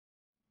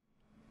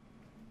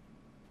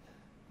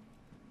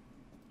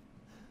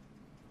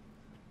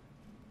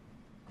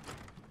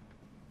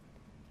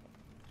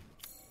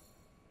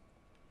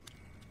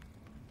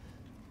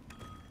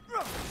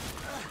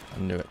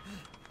knew it.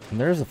 And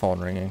there's a phone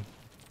ringing.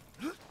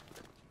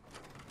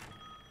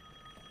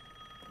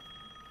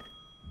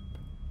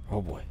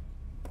 Oh boy.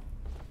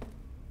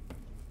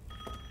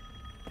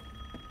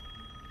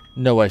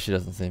 No way she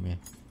doesn't see me.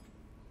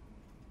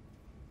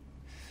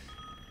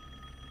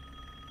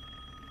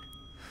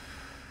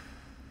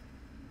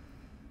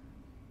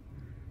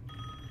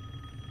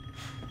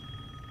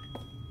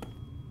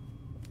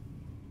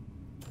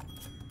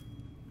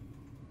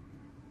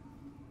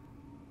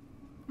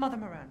 Mother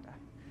Miranda,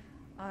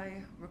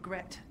 I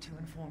regret to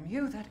inform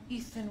you that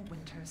Ethan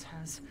Winters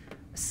has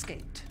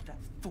escaped that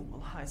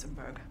fool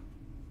Heisenberg.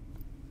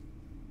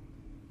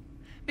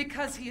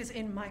 Because he is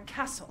in my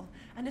castle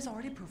and has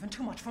already proven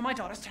too much for my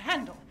daughters to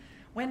handle.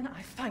 When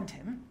I find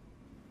him...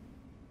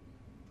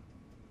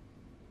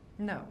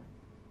 No,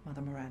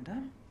 Mother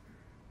Miranda.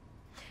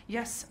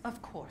 Yes,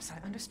 of course,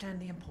 I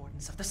understand the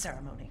importance of the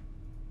ceremony.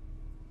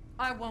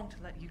 I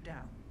won't let you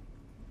down.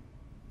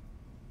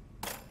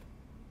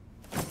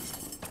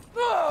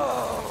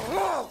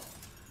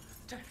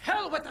 To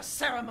hell with the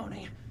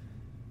ceremony!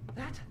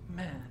 That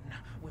man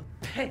will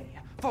pay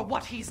for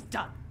what he's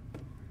done.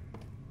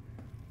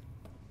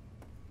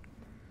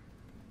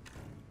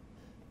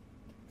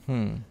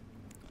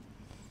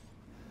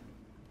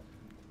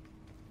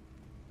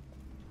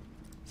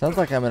 Sounds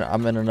like I'm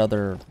in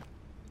another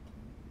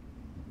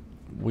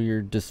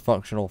weird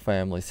dysfunctional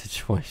family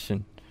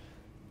situation.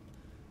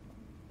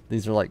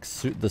 These are like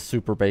the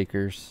super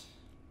bakers.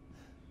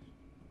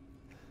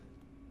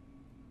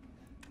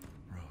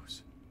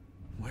 Rose,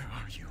 where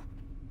are you?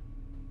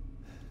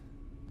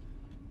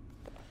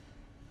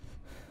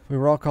 We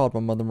were all called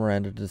by Mother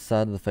Miranda to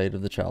decide the fate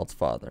of the child's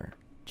father.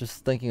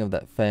 Just thinking of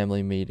that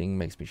family meeting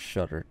makes me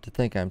shudder. To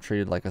think I'm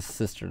treated like a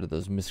sister to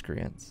those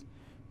miscreants.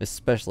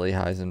 Especially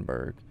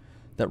Heisenberg.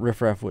 That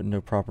riffraff wouldn't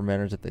know proper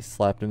manners if they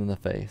slapped him in the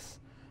face.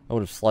 I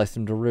would have sliced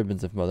him to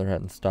ribbons if Mother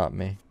hadn't stopped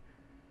me.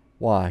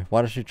 Why?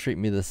 Why does she treat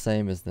me the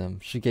same as them?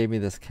 She gave me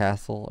this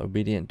castle,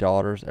 obedient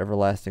daughters,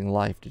 everlasting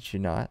life, did she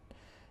not?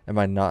 Am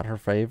I not her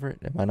favorite?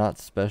 Am I not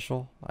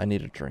special? I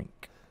need a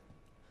drink.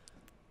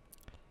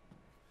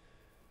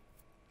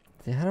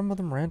 See, how did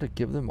Mother Miranda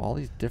give them all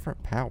these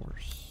different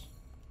powers?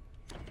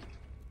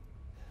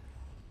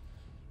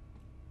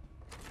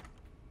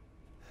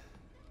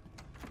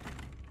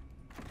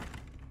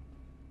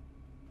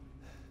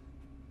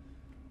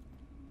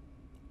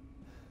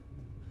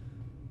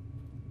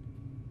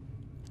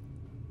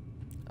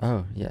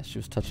 Oh, yeah, she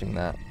was touching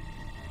that.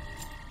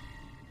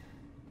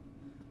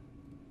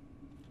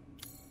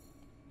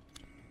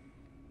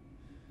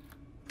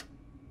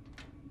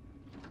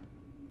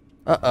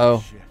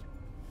 Uh-oh. Shit.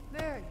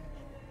 There you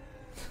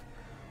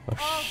Oh,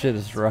 All shit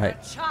this is for right.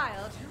 a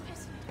child who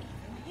isn't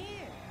even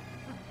here.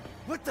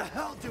 What the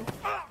hell do...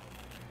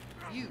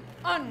 You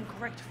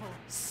ungrateful,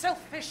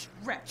 selfish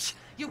wretch.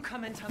 You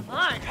come into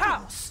my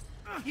house.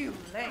 You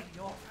lay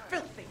your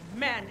filthy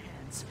man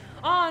hands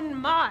on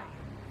my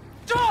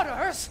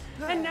daughters,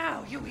 and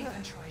now you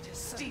even try to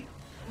steal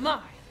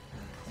my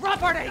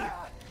property.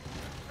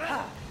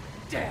 How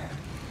dare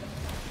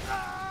you.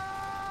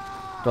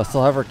 Do I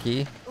still have her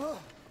key?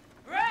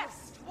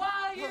 Rest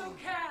while you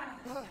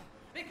can,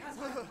 because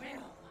I will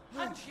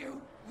hunt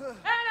you, and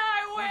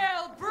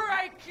I will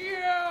break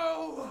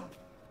you.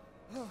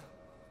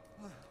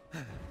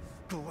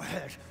 Go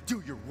ahead,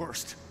 do your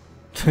worst.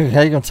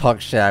 How you gonna talk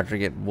shit after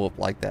getting whooped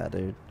like that,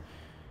 dude?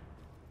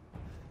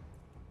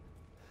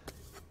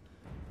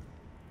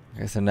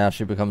 Okay, so now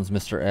she becomes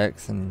Mr.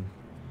 X and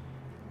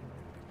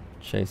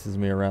chases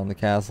me around the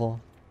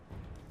castle.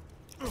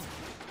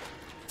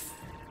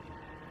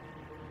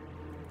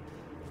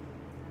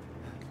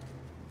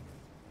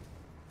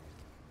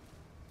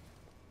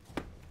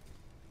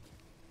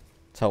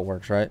 That's how it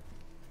works, right?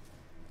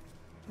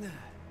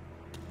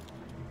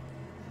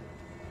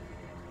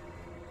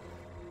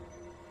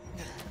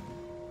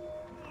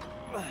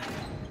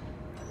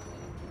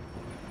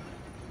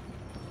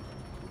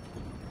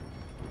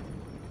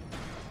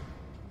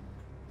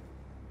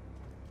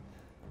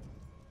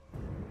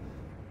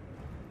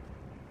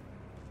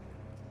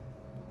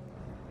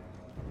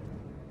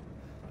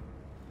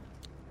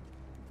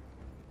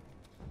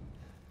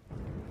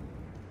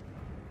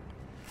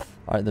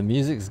 Alright, the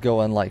music's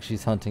going like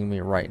she's hunting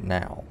me right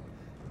now.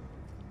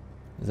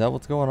 Is that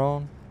what's going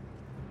on?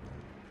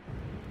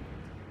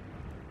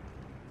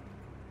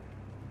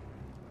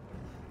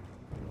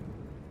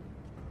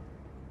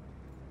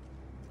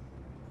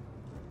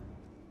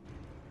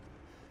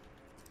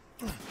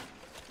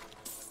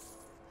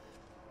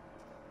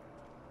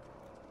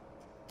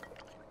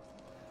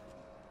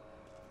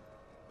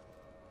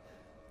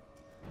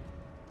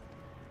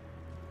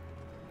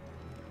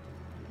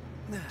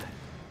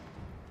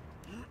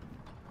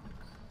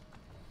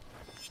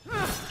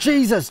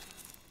 Jesus!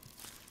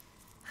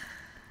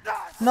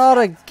 Not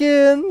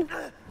again!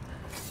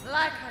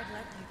 Like I'd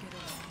let you get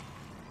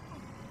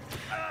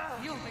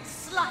away. You'll be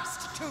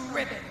sliced to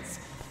ribbons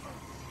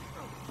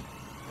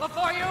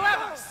before you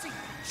ever see a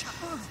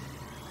child.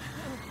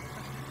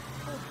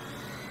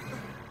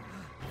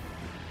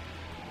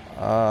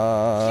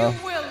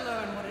 You will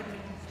learn what it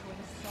means to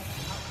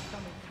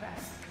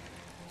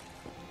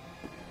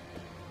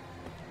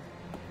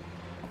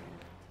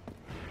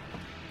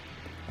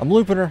I'm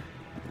looping her.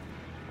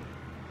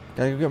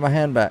 Gotta go get my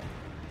hand back.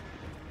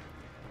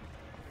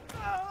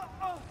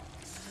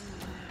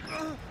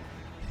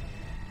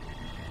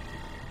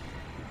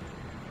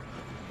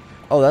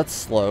 Oh, that's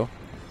slow.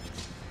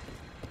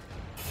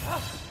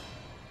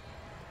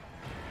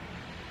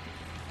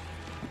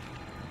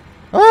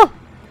 Ah!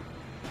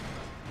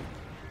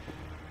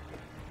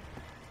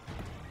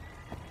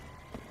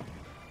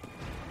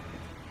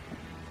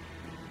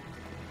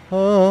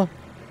 Ah.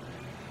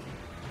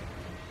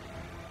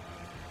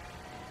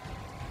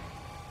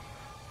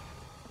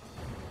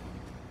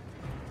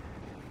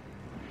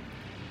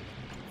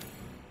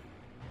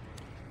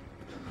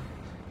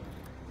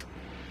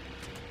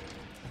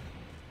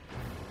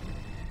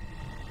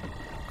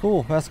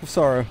 Cool, Mask of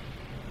Sorrow.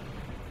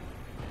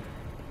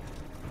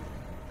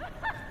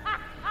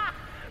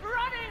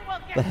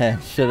 The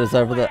hand shit is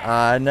over the.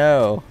 I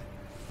know.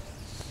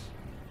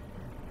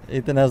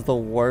 Ethan has the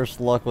worst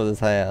luck with his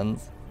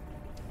hands.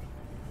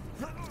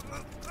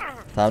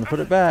 Time to put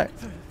it back.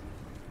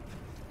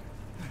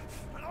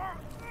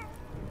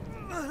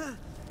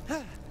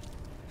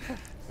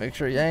 Make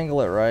sure you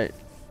angle it right.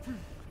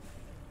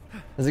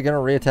 Is it gonna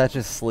reattach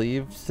his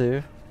sleeves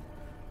too?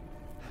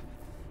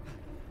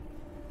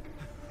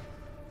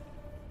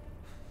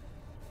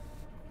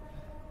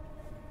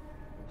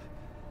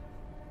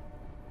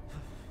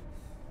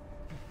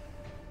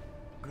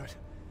 Good.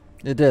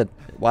 It did.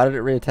 Why did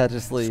it reattach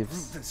his Screw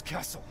sleeves? this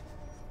castle.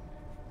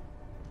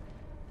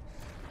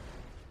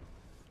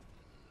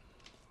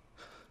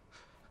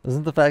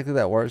 Doesn't the fact that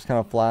that works kind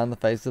of fly in the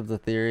face of the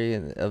theory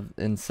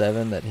in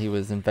 7 that he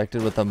was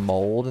infected with a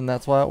mold and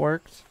that's why it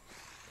worked?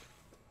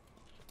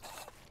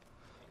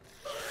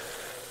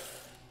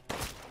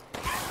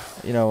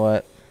 You know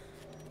what?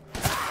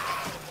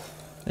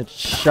 It's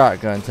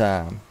shotgun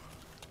time.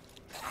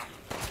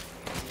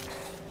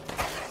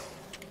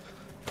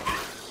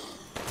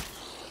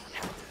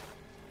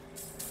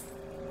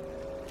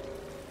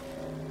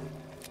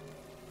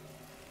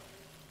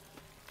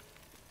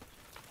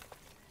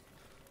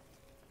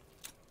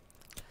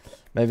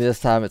 Maybe this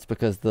time it's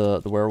because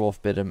the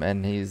werewolf bit him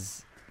and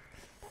he's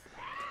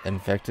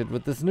infected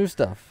with this new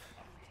stuff.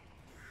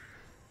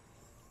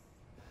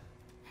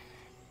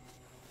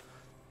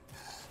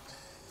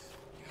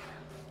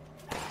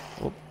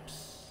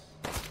 Oops.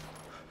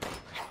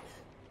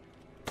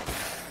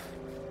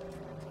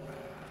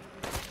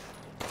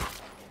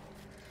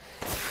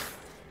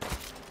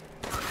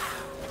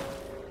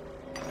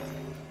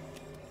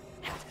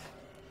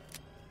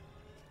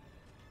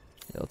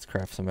 Yeah, let's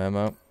craft some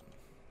ammo.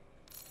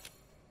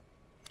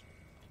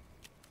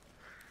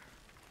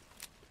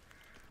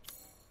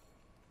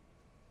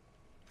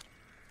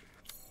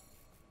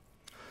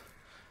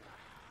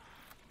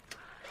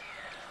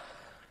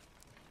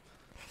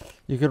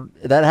 You could.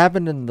 That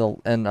happened in the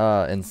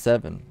in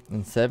 7.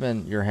 In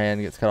 7, your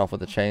hand gets cut off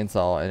with a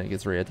chainsaw and it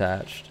gets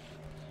reattached.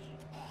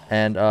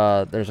 And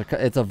there's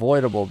it's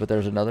avoidable, but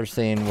there's another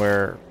scene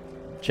where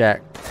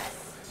Jack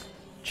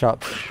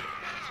chops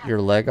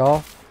your leg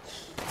off,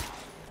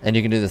 and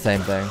you can do the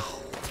same thing.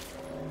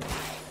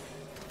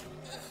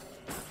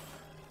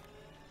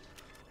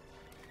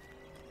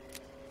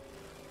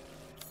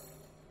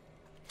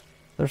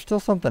 There's still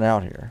something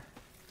out here.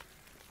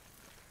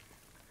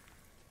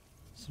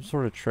 Some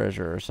sort of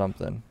treasure or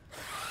something.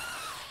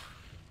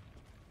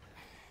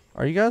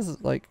 Are you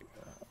guys like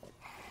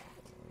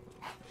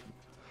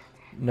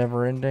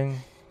never ending?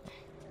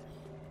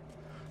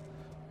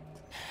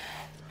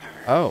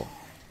 Oh.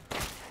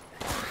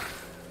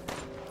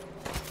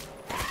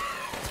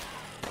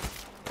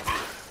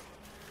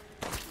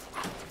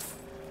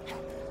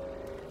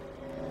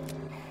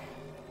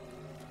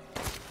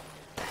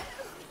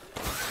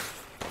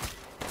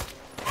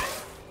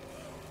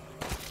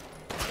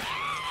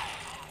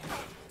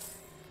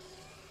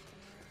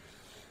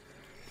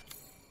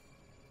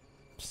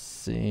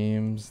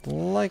 Seems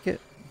like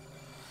it.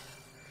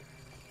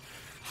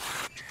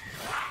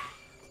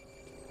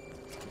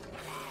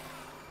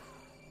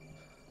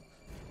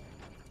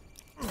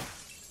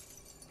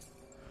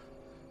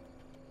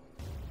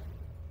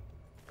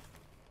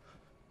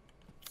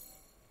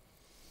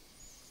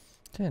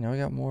 Okay, now we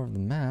got more of the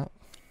map.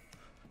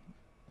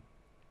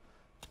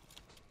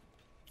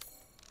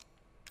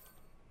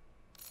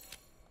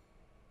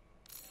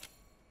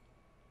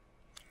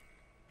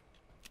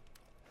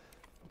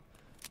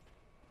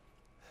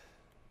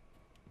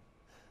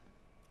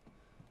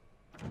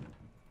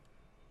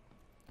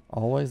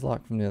 Always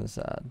locked from the other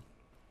side.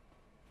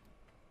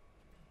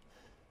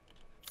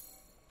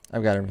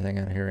 I've got everything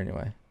out here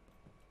anyway.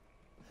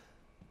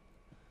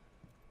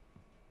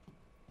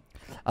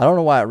 I don't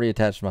know why it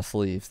reattached my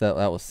sleeves. That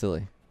was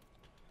silly.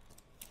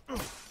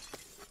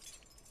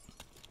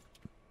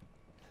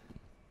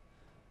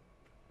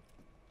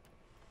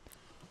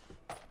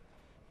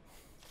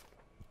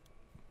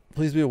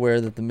 Please be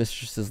aware that the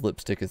mistress's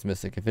lipstick is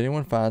missing. If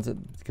anyone finds it,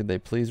 could they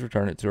please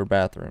return it to her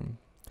bathroom?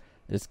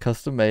 It is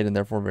custom made and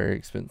therefore very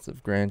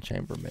expensive. Grand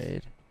chamber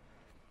made.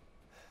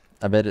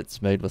 I bet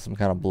it's made with some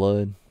kind of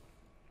blood.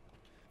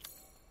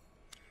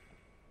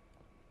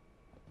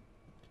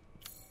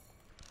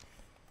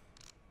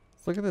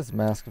 Let's look at this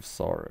Mask of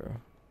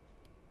Sorrow.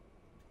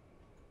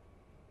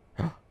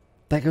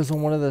 That goes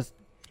on one of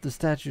the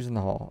statues in the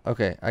hall.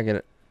 Okay, I get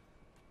it.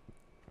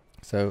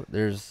 So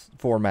there's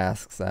 4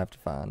 masks I have to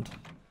find.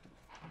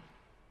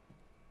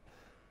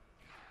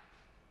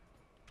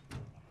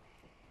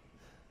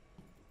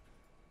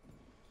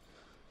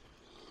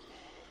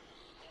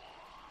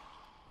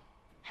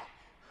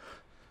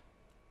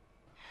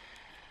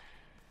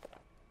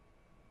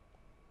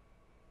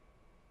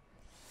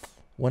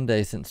 One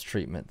day since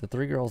treatment, the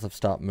 3 girls have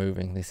stopped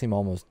moving. They seem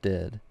almost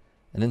dead.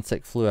 An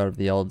insect flew out of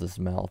the eldest's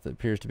mouth. It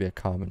appears to be a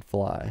common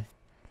fly.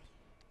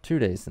 2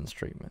 days since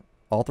treatment.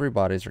 All 3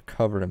 bodies are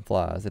covered in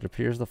flies. It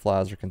appears the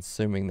flies are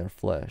consuming their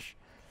flesh.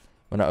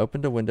 When I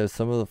opened a window,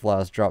 some of the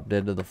flies dropped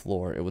dead to the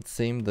floor. It would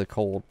seem the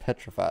cold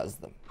petrifies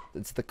them.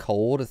 It's the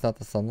cold, it's not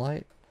the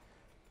sunlight.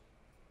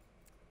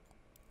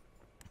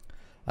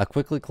 I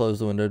quickly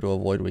closed the window to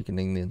avoid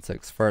weakening the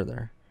insects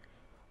further.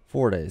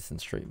 4 days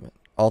since treatment.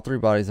 All 3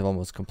 bodies have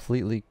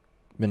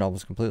been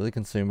almost completely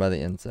consumed by the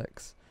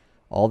insects.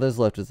 All that is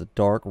left is a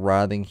dark,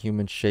 writhing,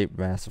 human-shaped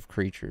mass of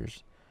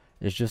creatures.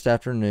 It is just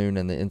after noon,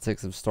 and the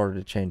insects have started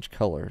to change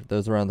color.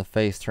 Those around the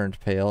face turned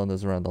pale, and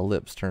those around the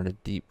lips turned a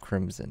deep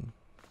crimson.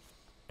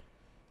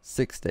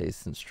 6 days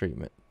since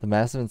treatment. The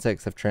mass of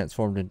insects have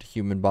transformed into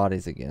human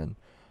bodies again.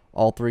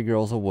 All 3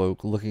 girls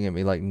awoke, looking at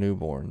me like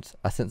newborns.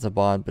 I sense a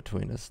bond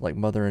between us, like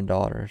mother and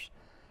daughters.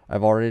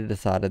 I've already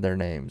decided their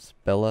names: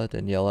 Bella,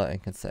 Daniela,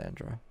 and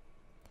Cassandra.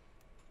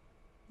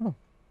 Oh.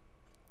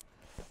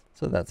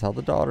 So that's how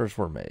the daughters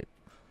were made.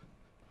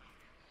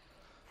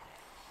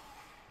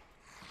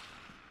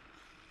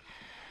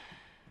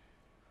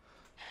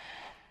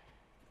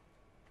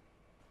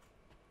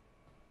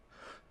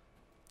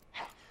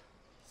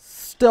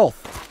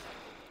 Stealth.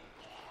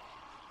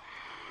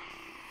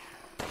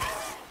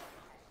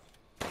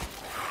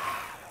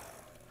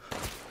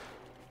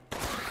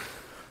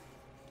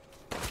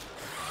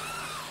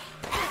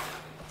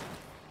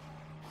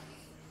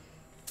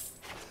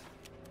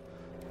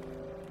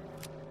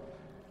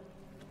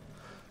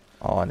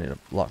 Oh, I need a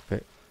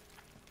lockpick.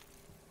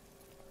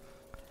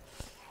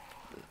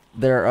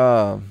 They're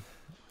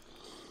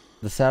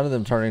the sound of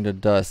them turning to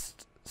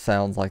dust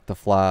sounds like the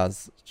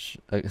flies.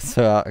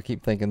 So I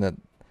keep thinking that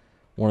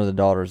one of the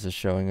daughters is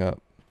showing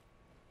up.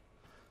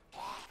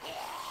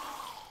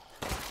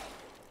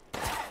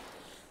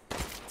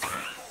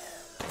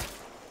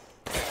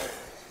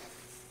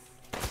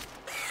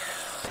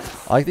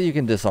 I like that you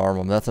can disarm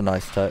them. That's a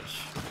nice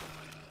touch.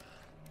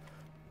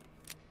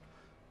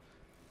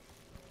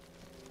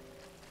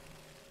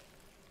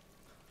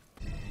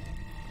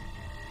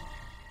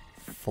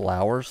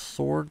 Flower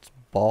swords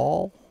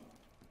ball.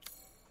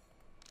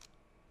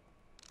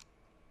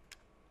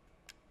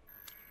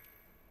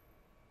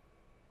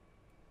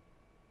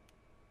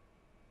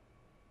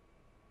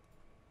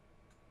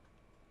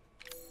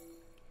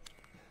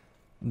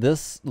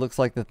 This looks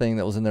like the thing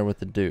that was in there with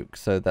the Duke,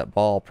 so that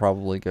ball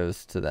probably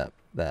goes to that.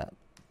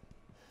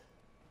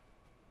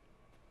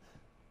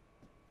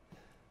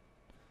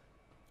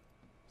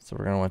 So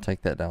we're going to want to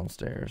take that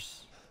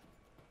downstairs.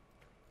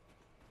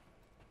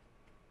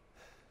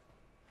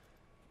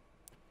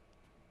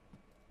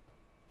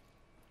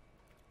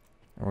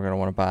 And we're going to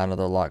want to buy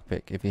another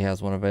lockpick if he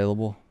has one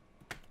available.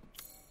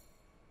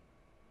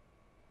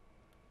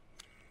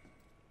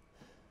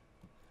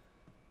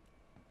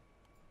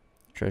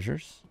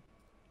 Treasures.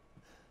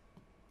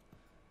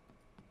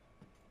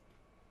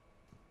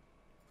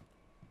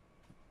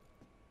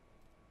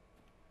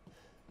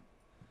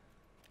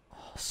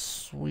 Oh,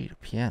 sweet, a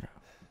piano.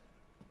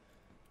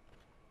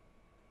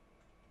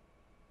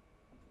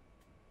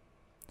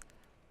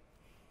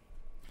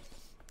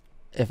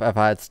 If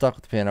I had stuck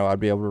with the piano, I'd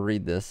be able to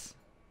read this.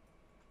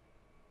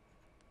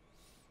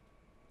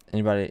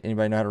 Anybody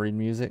know how to read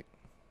music?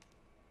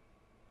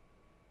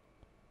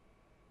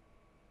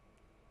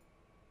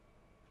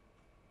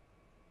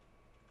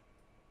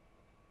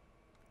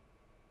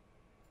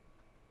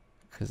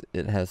 Because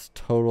it has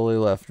totally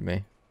left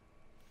me.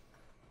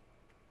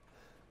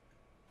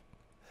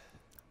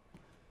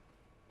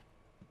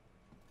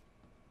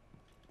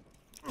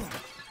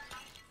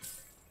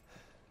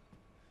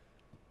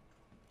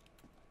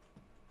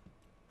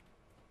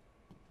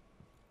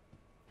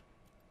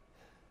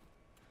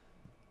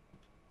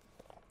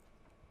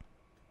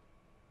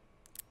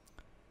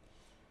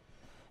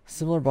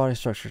 Similar body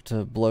structure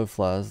to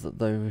blowflies,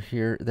 though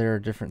here there are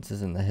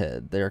differences in the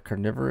head. They are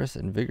carnivorous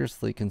and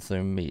vigorously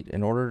consume meat.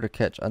 In order to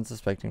catch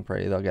unsuspecting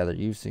prey, they'll gather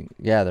using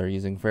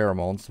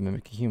pheromones to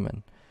mimic a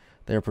human.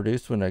 They are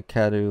produced when a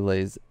cadu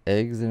lays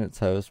eggs in its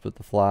host, but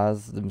the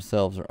flies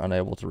themselves are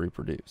unable to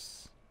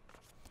reproduce.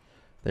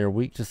 They are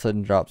weak to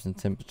sudden drops in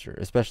temperature,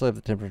 especially if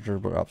the temperature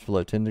drops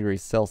below 10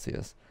 degrees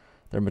Celsius.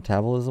 Their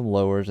metabolism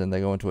lowers and they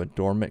go into a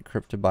dormant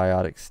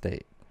cryptobiotic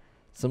state,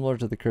 similar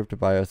to the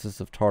cryptobiosis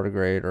of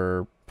tardigrade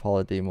or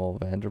Polydemal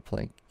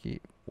vanderplanky,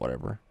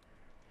 whatever.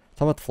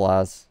 Talking about the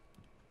flies.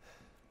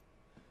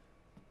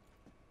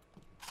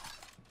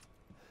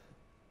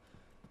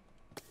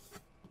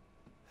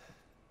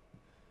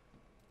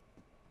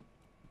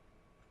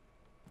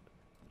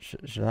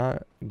 Should I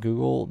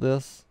Google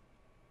this?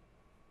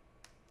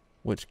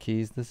 Which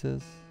keys this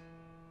is?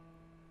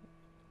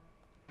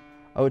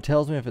 Oh, it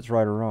tells me if it's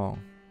right or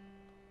wrong.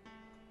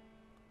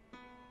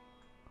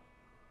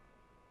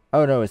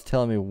 Oh no, it's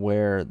telling me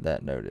where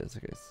that note is.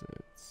 Okay, so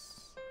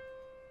it's...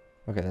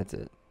 Okay, that's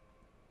it.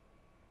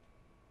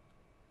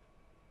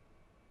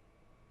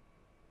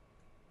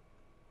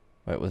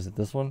 Wait, was it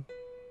this one?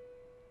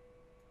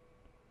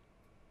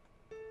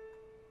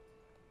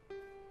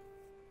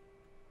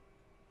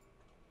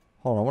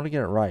 Hold on, I want to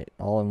get it right,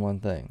 all in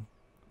one thing.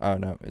 Oh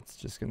no, it's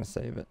just gonna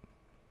save it.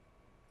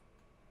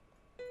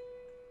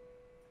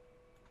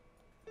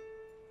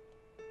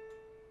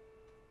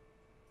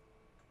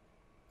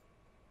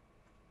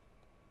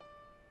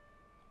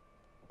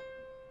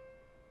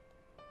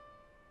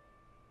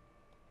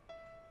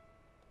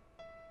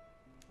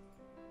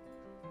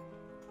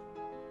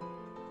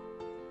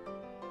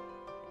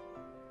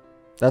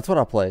 That's what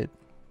I played.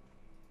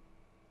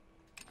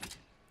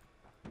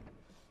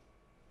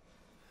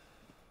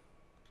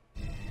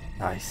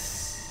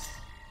 Nice.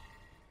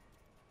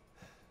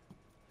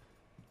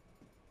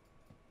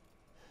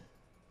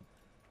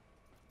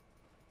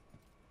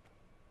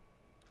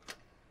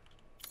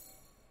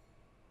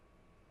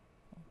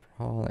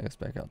 Probably take us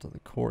back out to the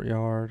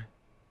courtyard.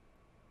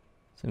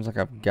 Seems like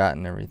I've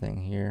gotten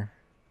everything here.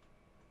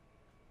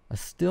 I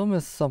still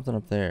missed something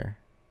up there.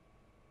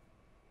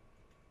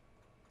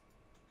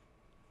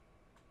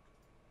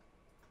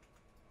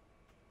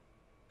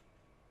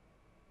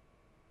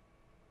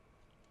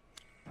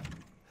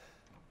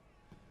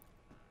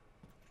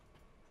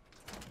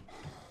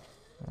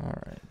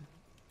 Alright.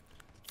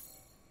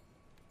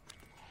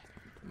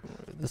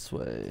 This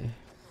way.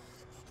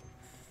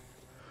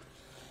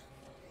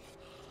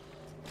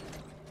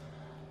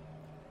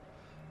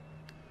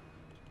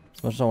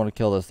 As much as I want to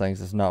kill those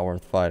things, it's not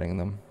worth fighting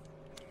them.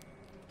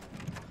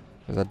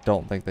 Because I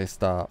don't think they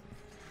stop.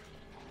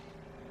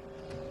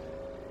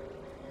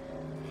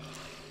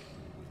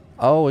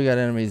 Oh, we got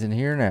enemies in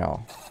here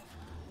now.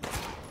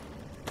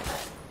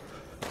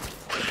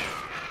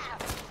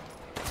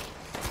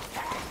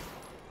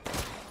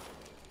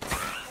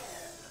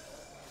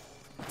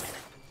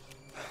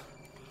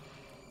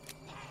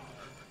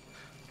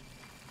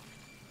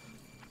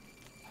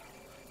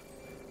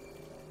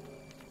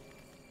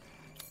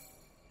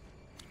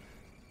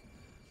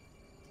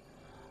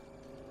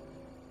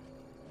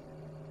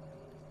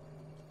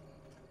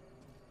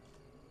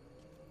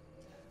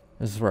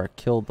 This is where I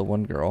killed the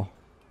one girl.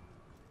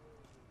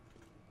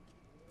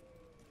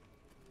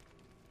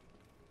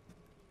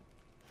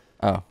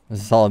 Oh,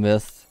 this is all I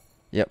missed?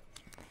 Yep.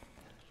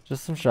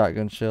 Just some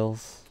shotgun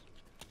shells.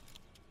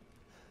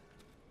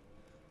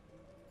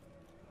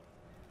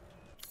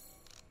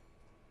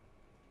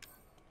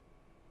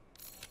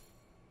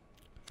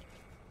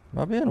 Am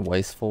I being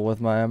wasteful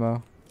with my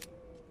ammo?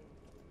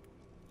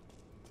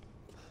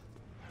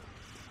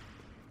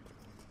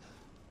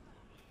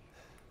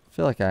 I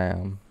feel like I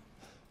am.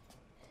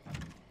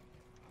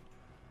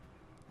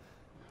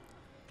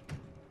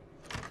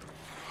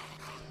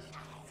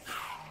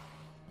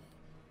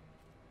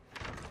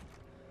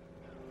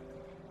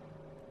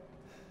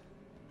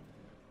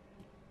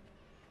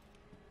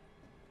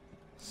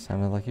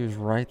 Sounded like he was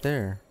right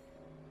there.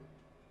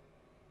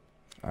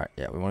 Alright,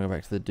 yeah, we want to go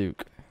back to the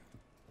Duke.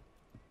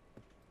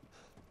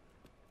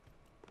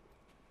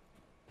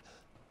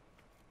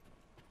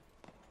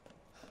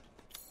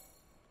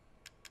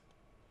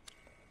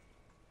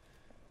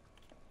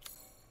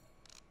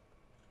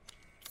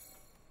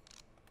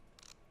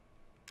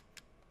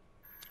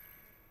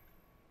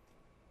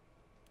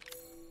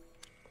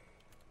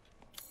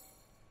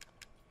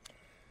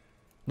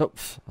 Nope.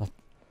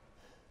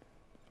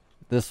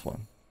 This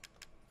one.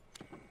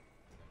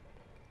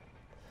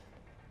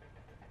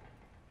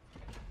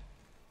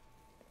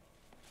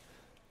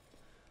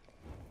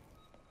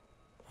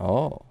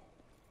 Oh.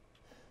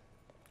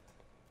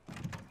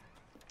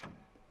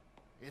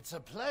 It's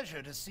a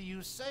pleasure to see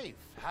you safe.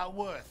 How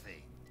were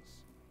things?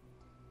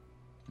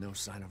 No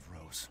sign of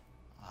Rose.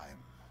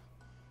 I'm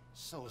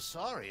so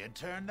sorry it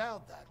turned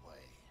out that way.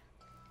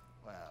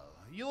 Well,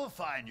 you'll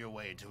find your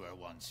way to her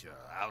once you're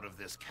out of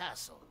this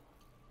castle.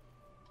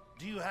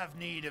 Do you have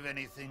need of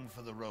anything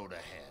for the road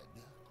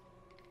ahead?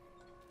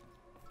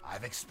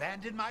 I've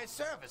expanded my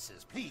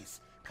services.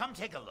 Please, come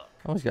take a look.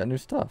 Oh, he's got new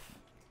stuff.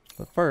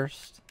 But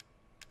first...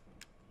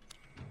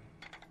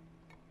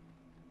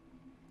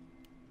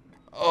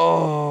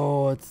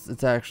 Oh,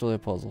 it's actually a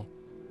puzzle.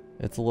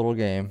 It's a little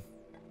game.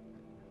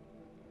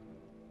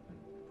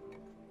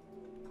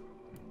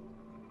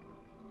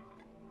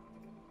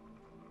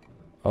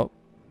 Oh.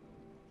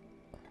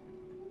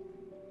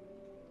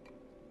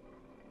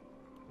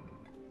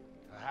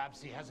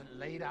 Perhaps he hasn't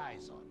laid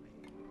eyes on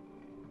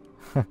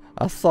me.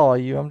 I saw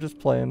you. I'm just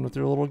playing with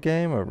your little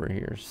game over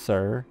here,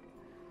 sir.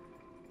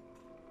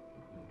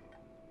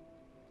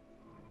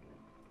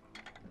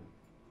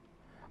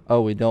 Oh,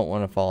 we don't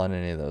want to fall in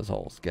any of those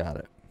holes. Got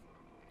it.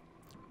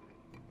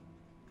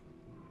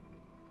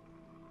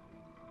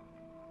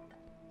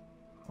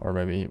 Or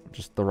maybe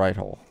just the right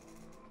hole.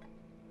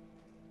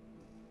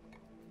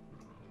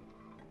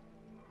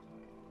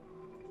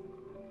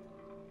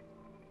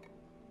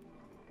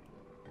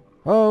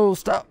 No,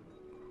 stop.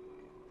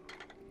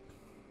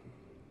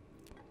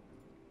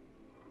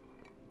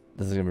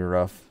 This is gonna be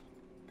rough.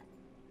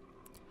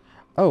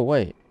 Oh,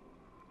 wait.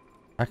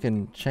 I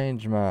can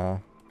change my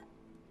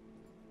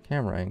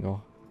camera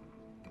angle.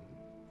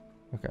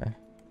 Okay.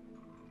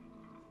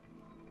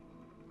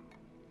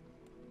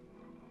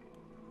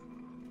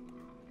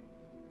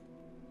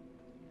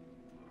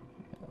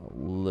 I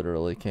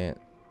literally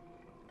can't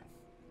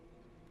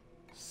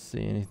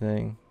see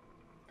anything.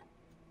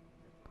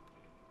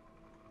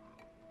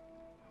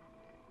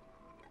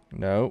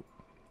 Nope.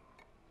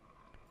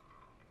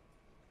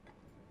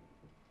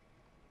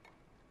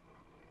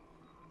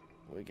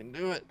 We can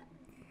do it.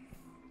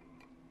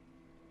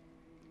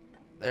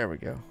 There we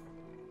go.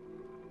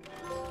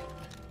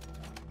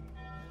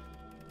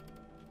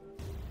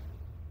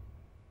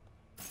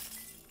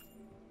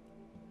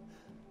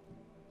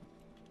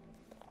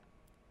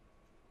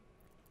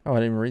 Oh, I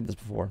didn't even read this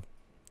before.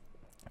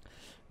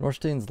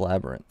 Norstein's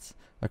Labyrinths.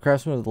 A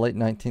craftsman of the late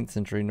 19th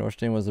century,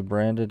 Norstein was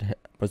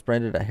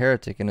branded a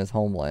heretic in his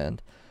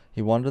homeland.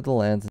 He wandered the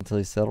lands until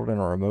he settled in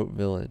a remote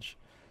village.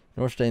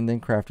 Norstein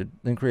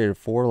then created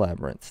 4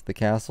 labyrinths: the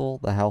castle,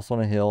 the house on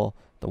a hill,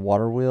 the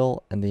water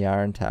wheel, and the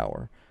iron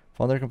tower.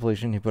 Upon their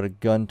completion, he put a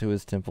gun to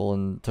his temple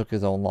and took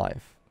his own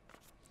life.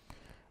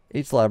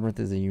 Each labyrinth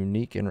is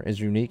unique and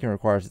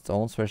requires its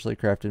own specially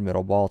crafted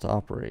metal ball to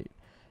operate.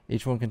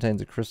 Each one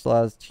contains a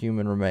crystallized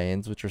human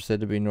remains, which are said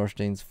to be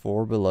Norstein's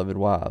 4 beloved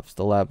wives.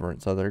 The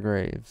labyrinths are their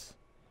graves.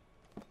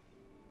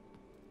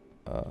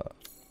 Oh.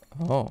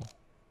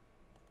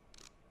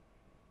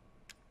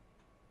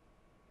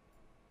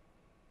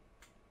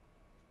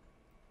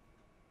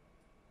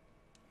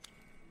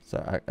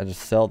 So I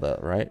just sell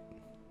that, right?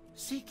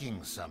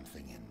 Seeking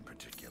something in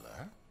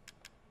particular?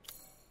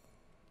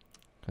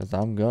 Because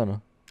I'm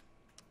gonna.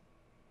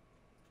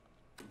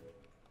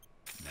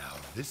 Now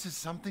this is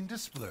something to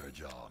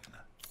splurge on.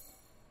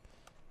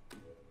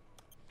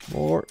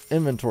 More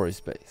inventory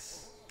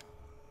space.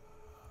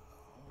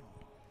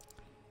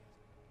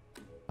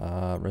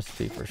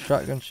 Recipe for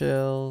shotgun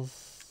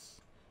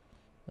shells.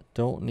 I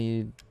don't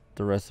need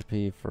the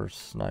recipe for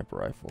sniper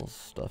rifles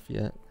stuff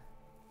yet.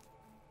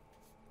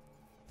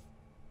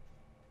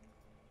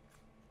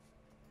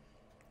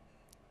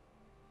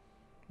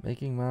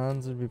 Making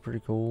mines would be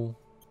pretty cool.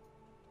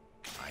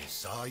 I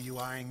saw you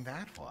eyeing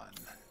that one.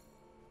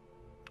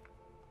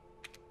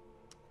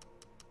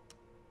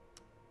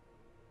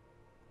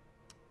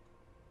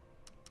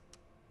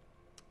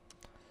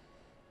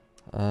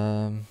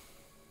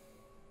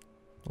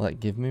 Will that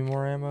give me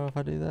more ammo if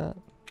I do that?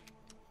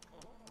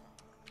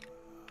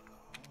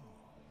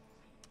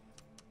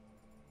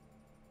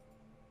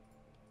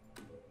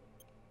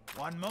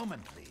 One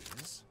moment,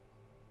 please.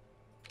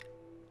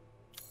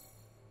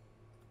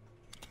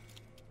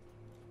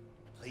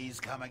 Please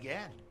come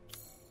again.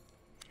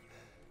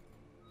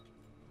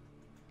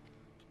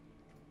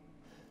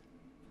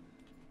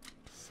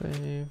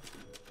 Save.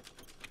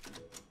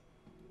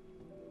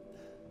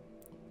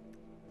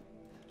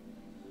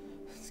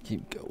 Let's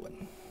keep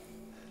going.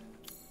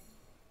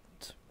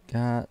 So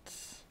got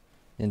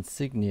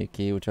insignia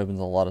key, which opens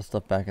a lot of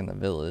stuff back in the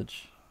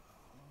village.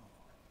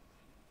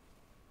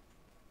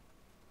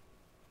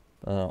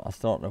 I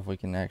still don't know if we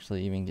can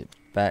actually even get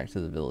back to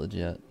the village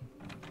yet.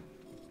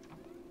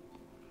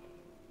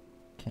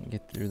 Can't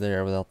get through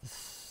there without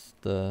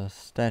the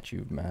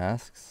statue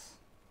masks.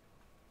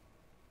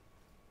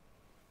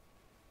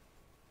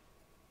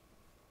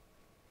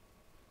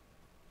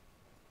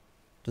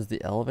 Does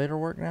the elevator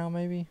work now,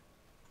 maybe?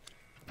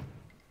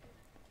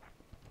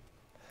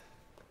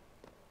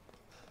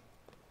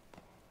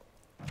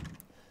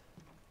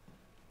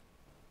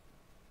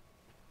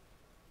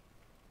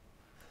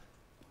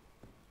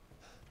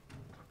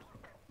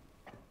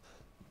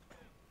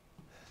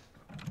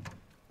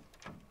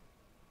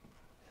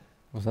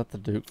 Was that the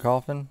Duke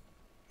coffin?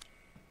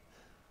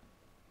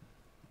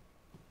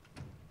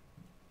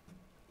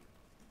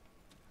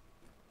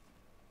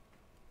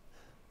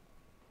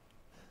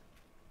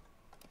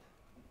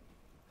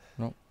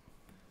 Nope.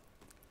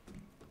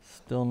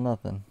 Still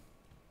nothing.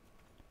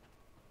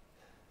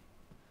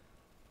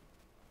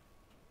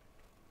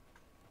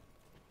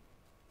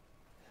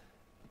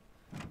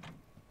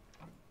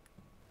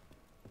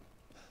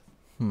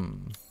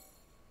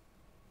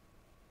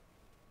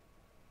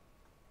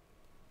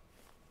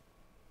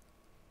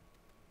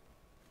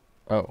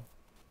 Oh.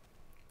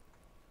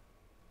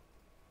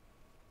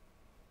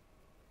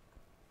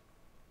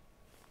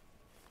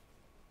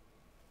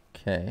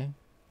 Okay.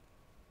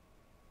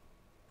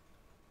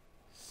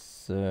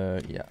 So,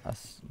 yeah,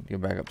 let's go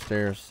back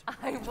upstairs.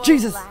 I won't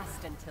Jesus!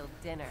 last until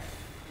dinner.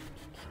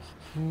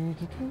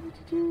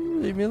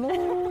 Leave me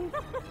alone.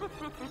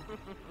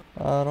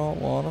 I don't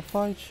want to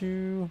fight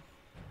you.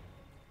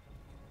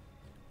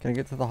 Can I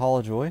get to the Hall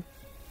of Joy?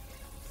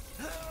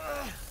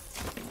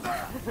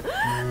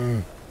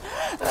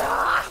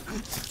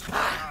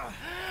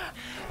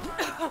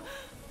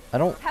 I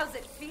don't. How's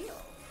it feel?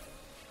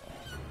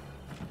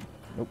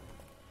 Nope.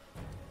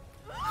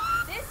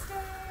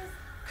 Sisters,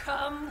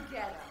 come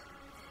get 'em.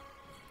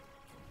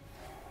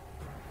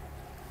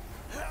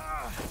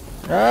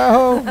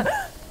 No!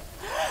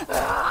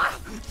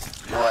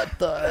 What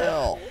the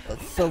hell?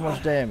 That's so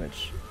much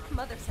damage.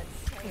 Mother said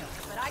stale,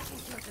 but I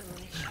think you're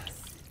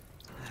delicious.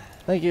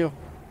 Thank you.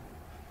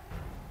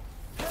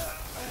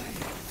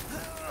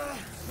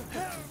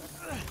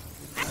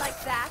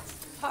 Like that?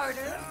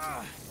 Harder?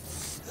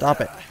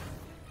 Stop it.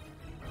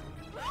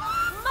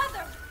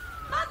 Mother!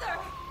 Mother!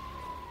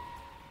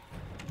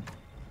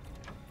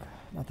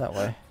 Not that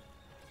way.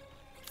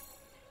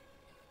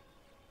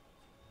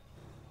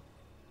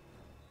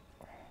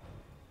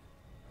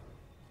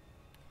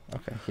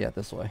 Okay, yeah,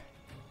 this way.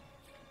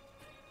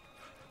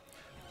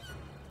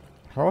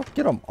 How do I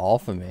get them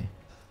off of me?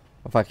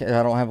 If I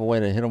don't have a way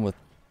to hit them with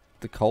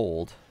the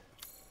cold.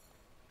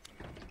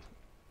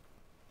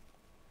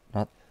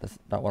 That's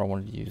not what I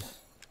wanted to use.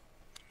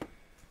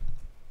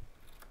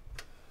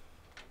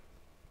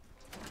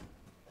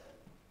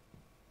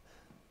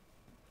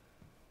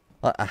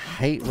 I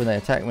hate when they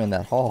attack me in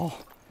that hall.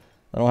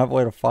 I don't have a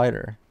way to fight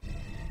her.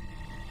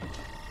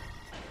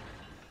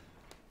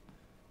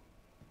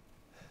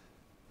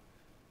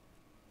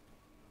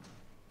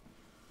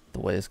 The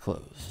way is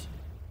closed.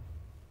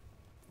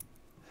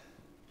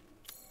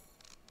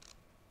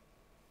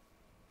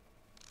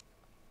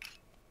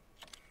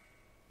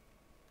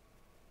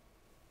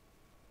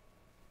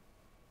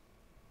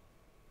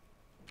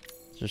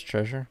 Just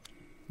treasure?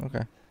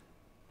 Okay.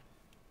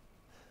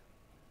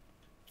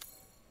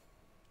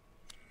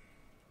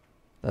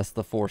 That's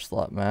the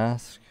 4-slot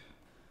mask.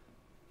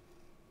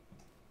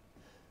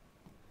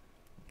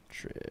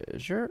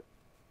 Treasure.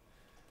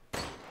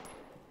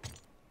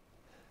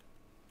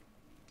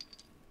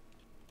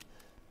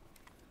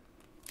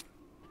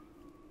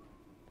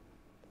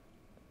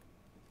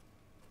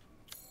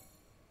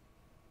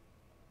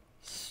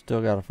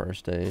 Still got a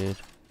first aid.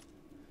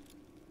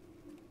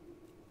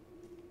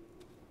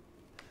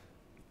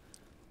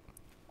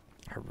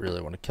 I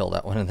really want to kill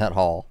that one in that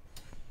hall.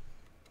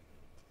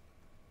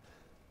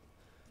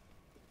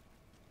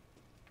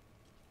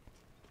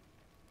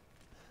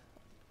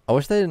 I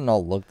wish they didn't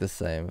all look the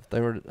same. If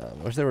they were, I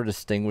wish they were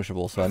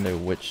distinguishable, so I knew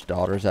which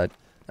daughters I'd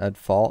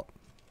fought.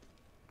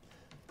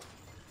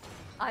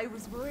 I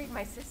was worried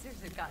my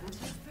sisters had gotten to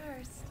you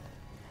first.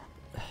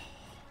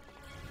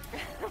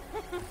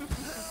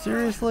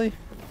 Seriously?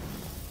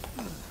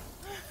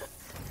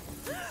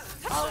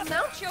 I'll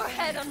mount your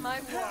head on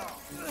my wall.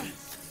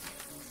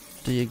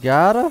 Do you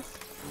gotta?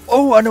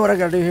 Oh, I know what I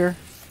gotta do here.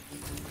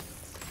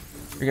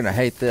 You're gonna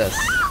hate this.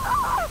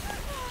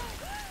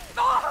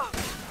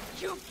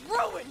 You've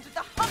ruined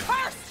the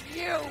first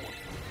you!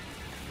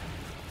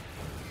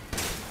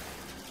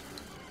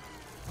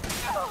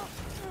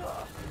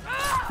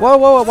 Whoa,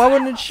 whoa, whoa, why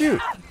wouldn't it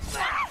shoot?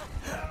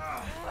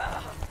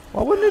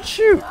 Why wouldn't it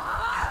shoot?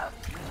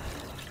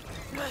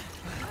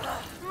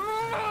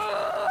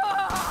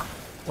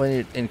 We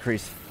need to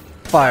increase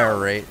fire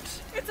rate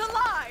It's a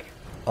lie!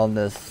 on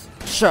this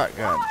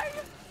shotgun.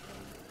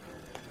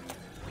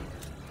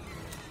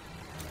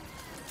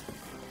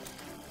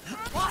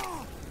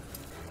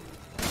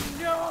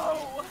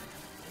 No!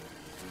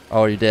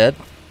 Oh, you dead?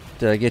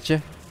 Did I get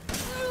you?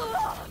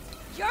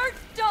 You're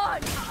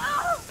done!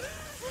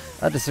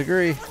 I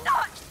disagree.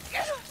 Not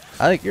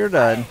I think you're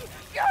done.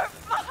 You're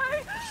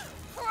my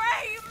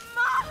prey,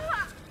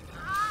 Mama!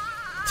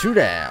 2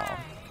 down.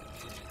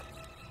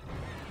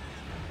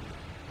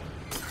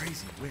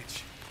 Crazy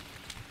witch.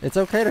 It's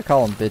okay to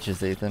call them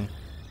bitches, Ethan.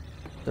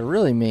 They're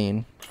really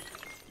mean.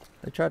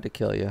 They tried to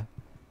kill you.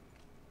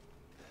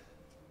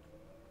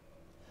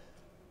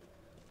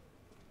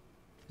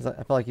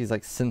 I feel like he's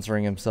like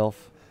censoring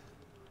himself.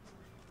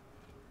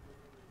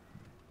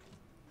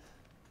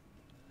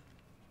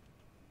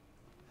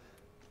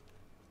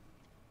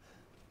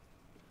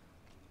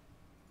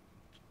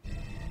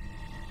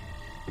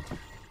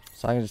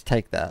 So I can just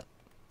take that.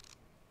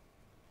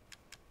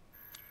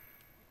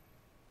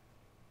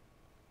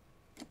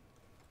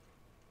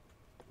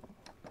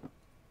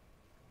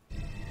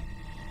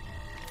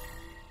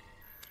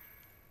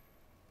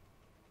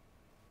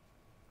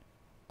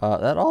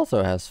 That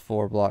also has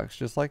 4 blocks,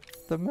 just like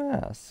the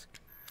mask.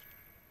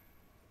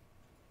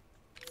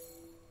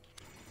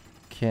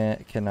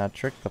 Can I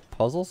trick the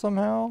puzzle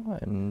somehow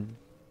and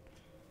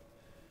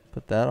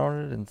put that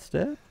on it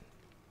instead?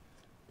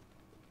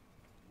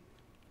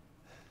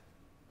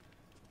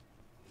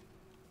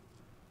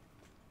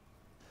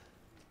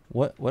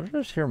 What did I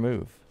just hear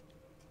move?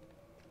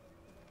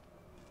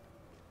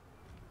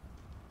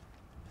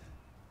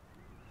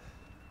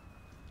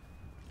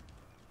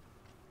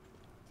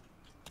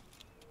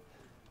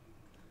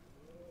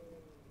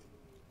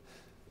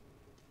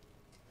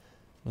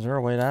 Was there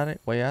a way out of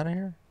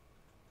here?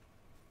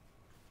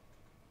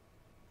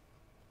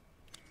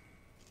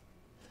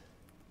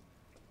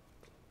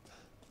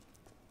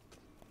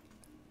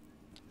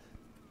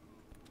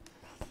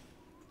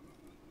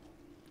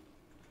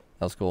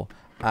 That was cool.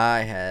 I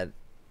had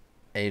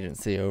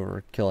agency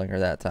over killing her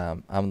that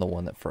time. I'm the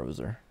one that froze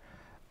her.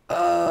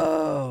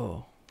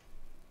 Oh.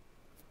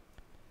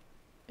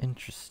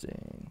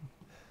 Interesting.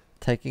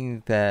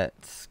 Taking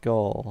that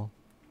skull.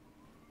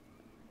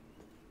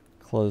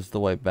 closed the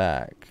way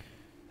back.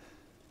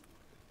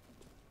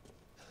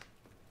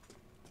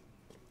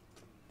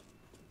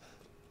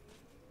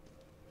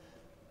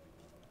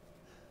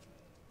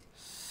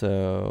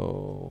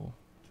 So,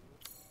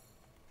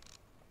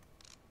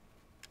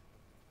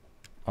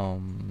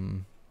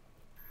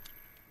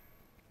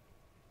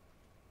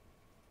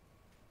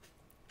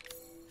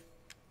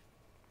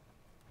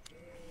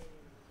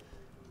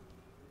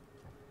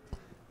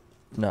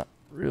 not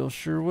real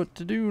sure what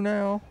to do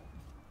now.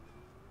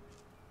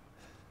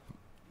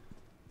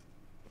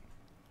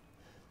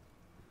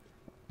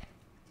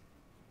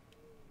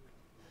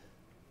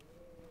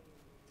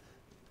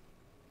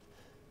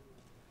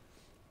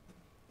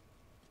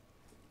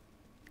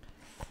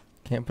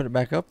 Can't put it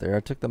back up there. I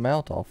took the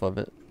mount off of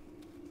it.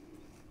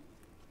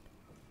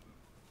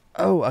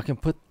 Oh, I can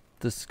put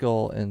the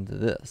skull into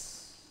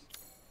this.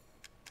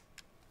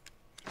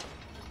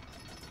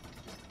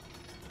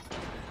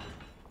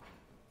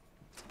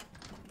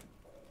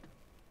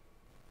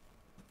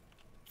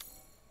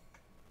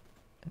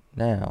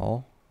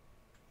 Now,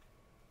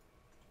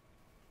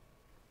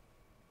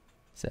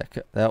 see,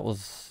 that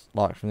was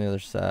locked from the other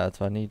side,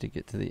 so I need to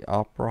get to the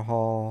opera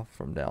hall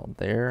from down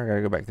there. I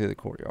gotta go back through the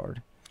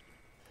courtyard.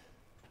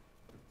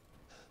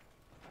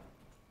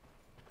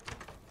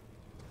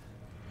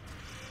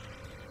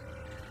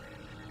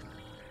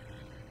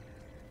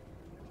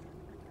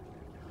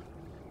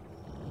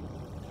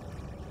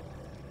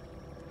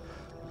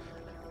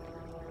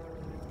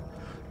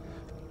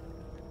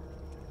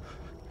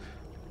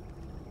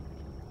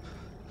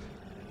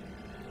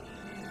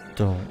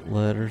 Don't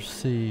let her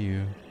see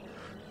you.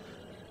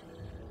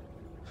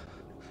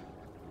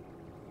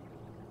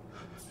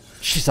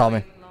 She saw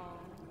me.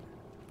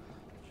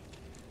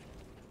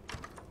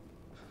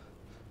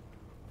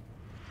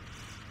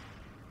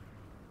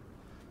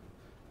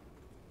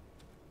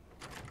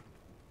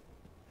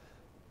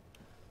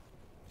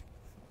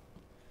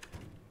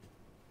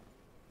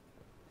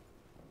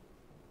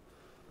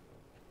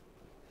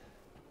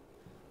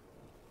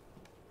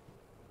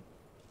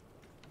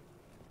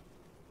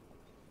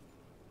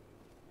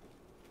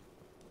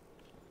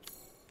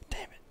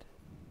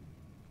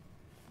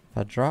 If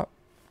I drop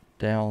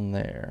down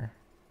there,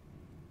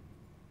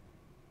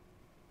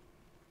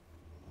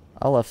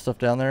 I left stuff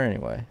down there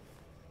anyway.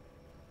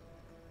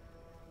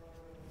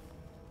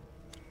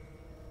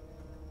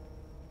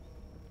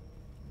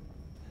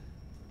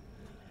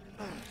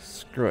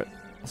 Screw it.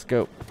 Let's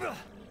go.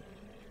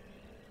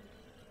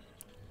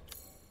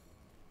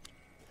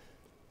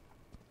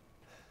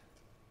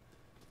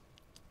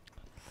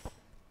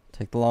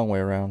 Take the long way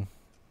around.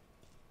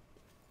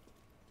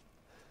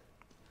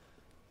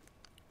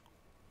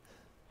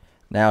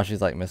 Now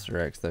she's like Mr.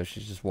 X, though.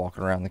 She's just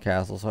walking around the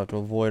castle, so I have to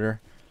avoid her.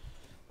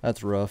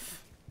 That's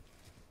rough.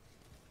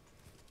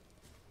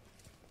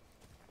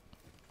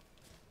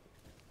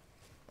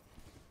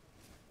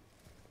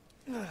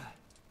 I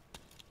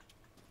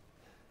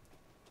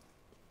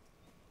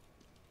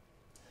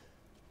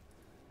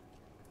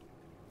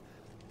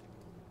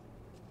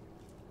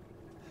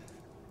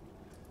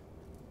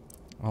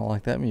don't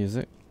like that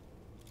music.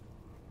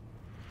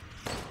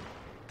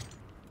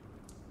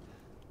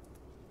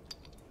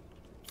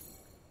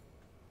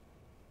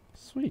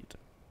 Sweet.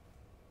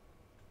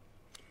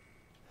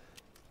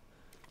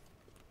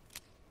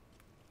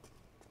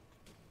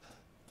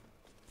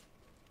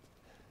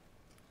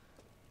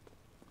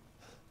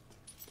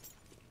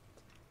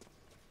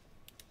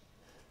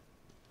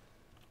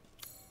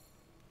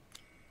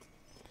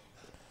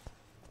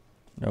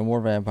 No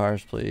more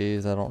vampires,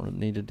 please. I don't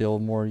need to deal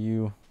with more of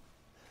you.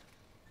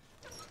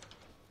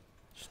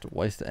 Just a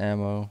waste of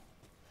ammo.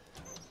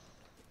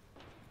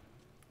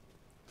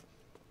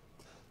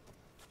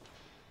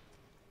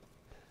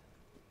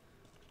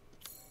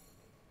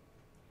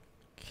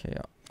 Okay,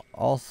 I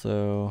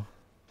also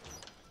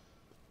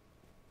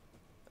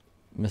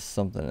missed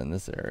something in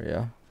this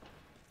area.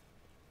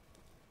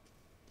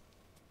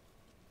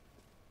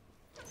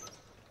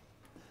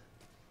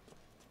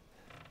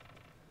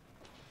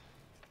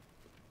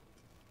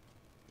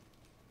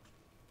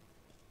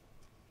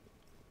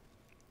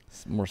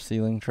 Some more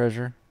ceiling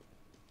treasure.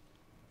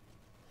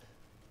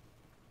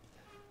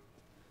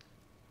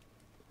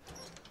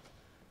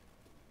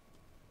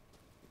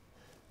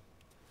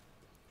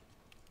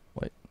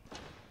 Wait.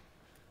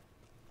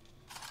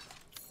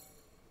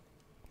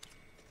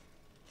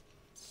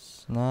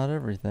 It's not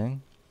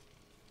everything.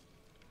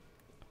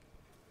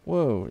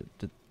 Whoa,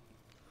 did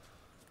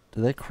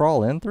they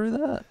crawl in through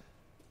that?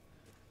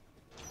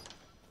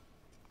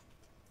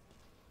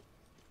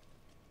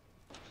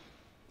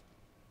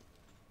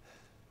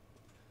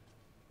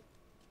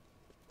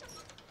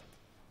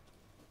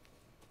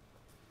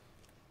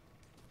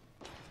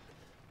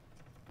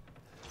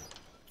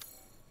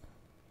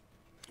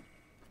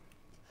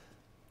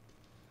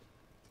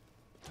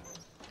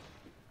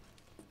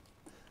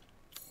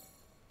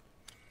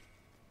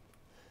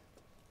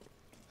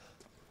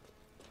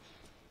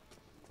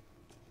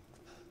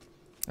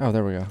 Oh,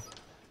 there we go.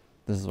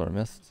 This is what I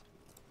missed.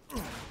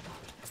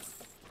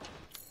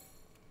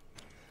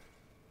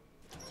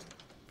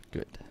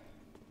 Good.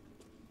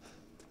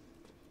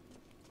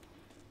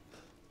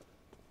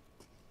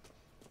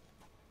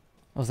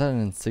 Was that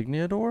an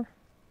insignia door?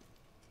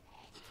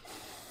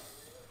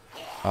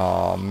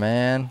 Oh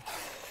man.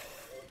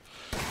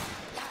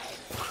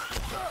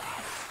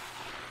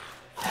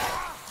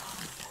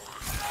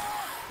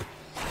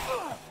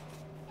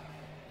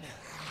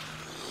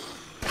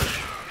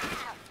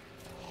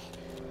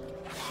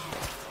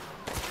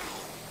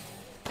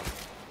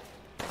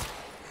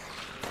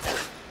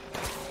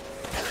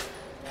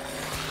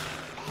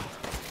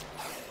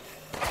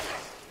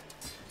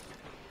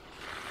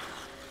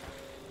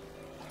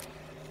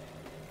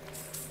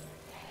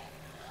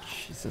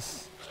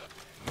 Jesus.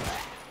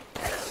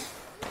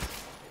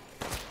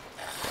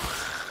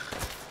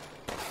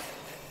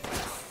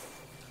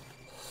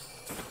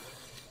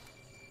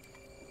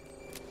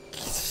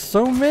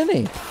 So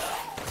many.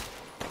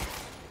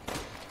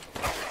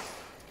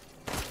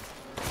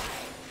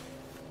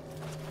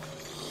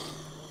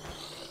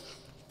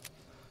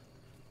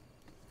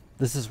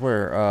 This is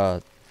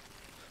where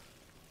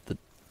the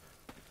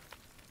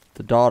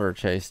daughter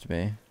chased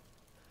me.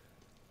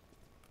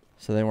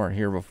 So they weren't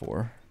here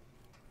before.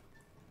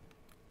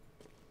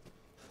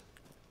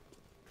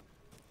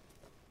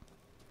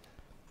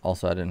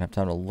 Also, I didn't have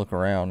time to look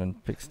around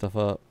and pick stuff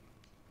up.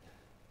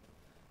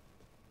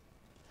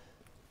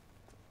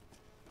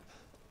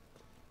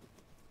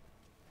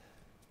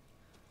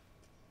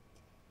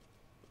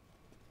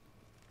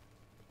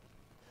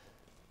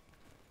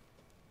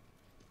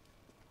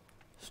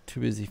 Just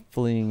too busy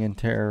fleeing in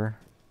terror.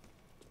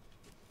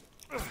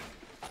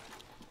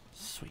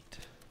 Sweet.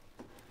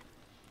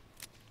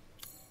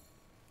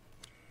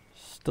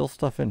 Still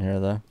stuff in here,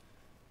 though.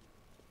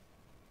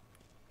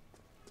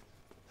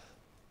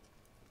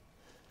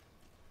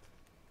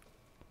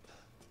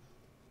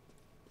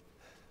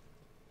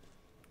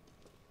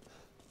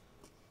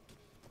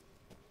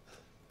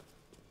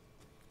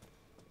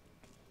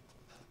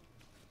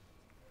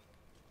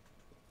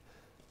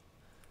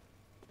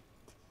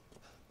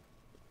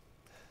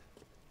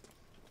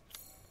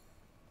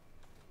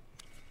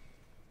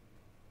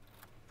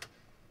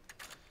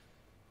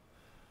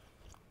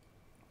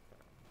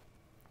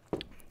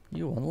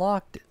 You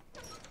unlocked it.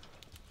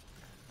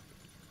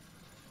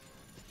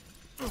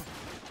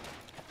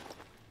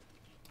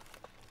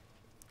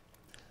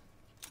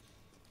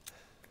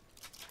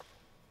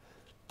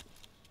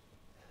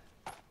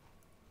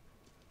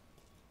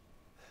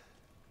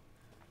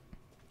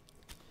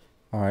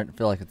 Alright, I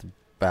feel like it's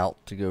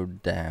about to go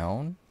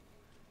down.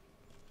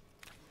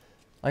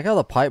 I like how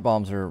the pipe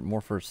bombs are more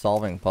for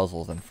solving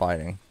puzzles than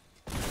fighting.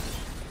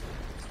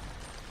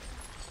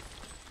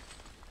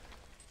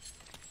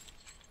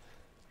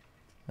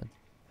 I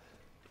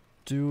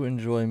do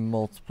enjoy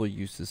multiple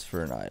uses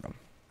for an item.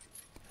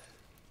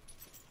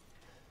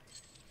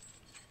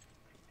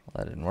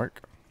 Well, that didn't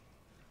work.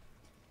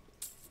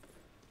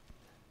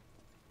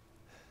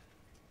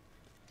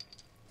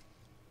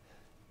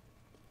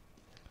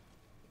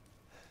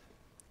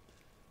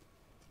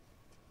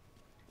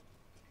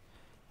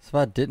 So if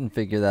I didn't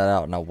figure that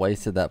out and I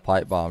wasted that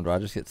pipe bomb, do I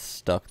just get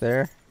stuck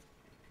there?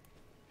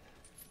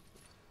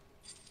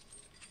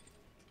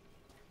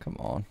 Come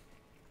on.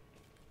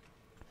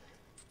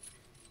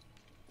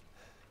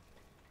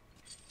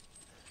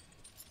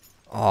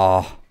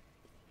 Oh.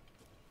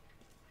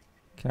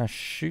 Can I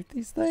shoot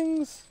these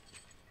things?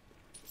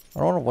 I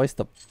don't want to waste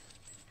the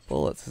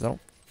bullets because I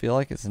don't feel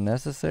like it's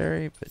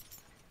necessary, but...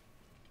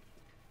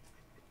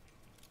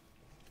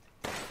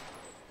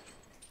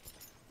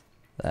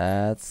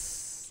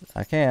 That's...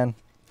 I can.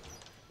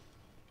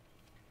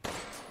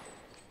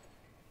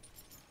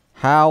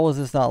 How is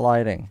this not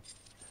lighting?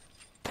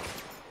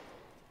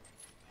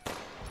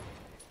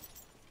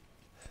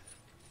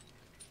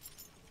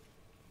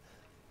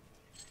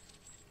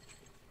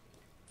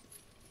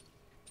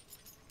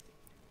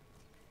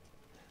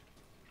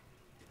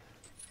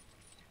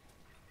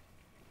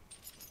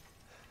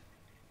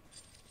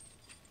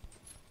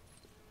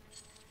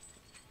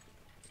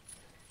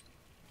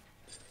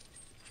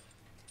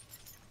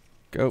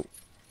 Go.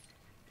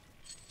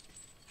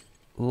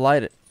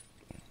 Light it.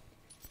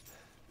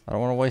 I don't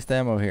want to waste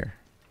ammo here.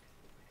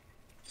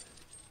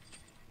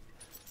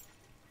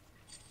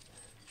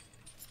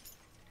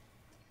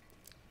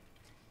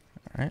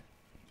 Alright.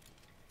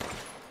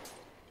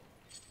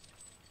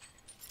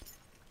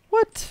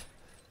 What?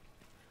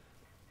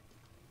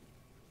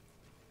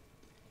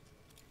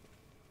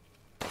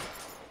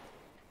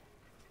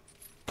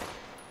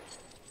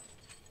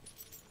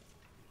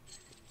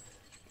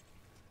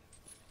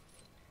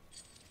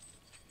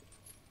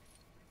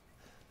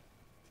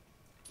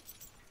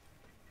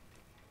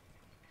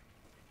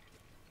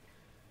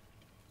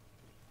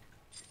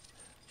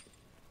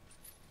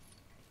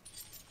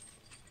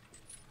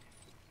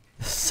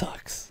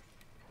 Sucks.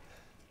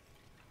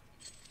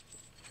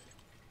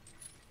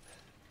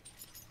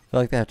 I feel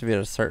like they have to be at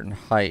a certain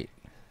height.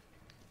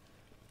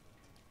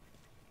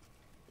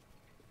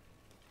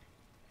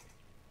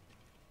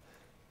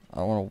 I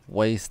don't want to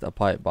waste a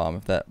pipe bomb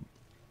if that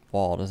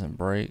wall doesn't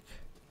break.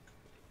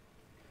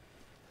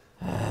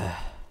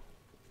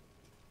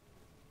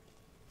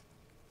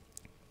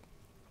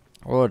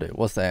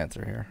 What's the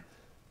answer here?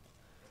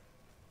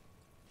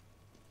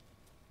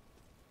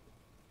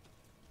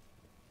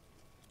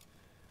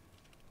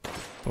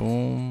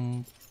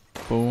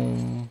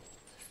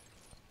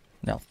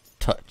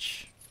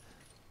 touch.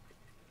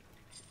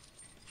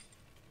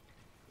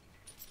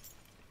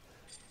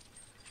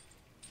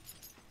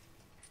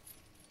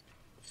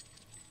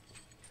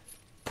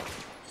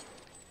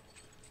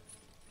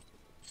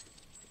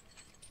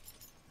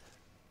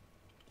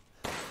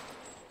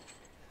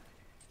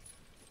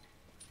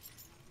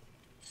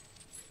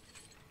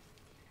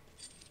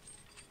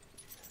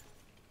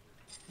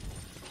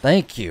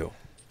 Thank you.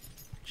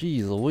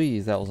 Jeez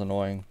Louise, that was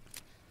annoying.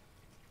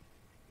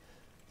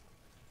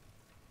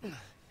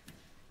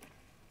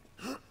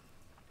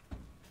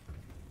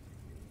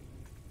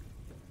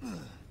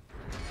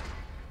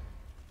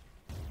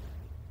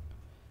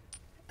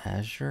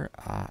 Azure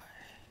Eye.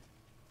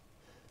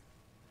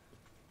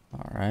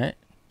 Alright.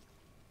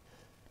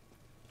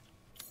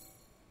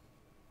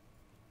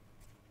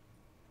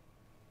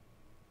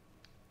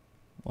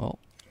 Well,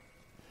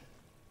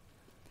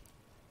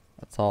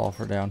 that's all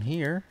for down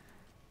here.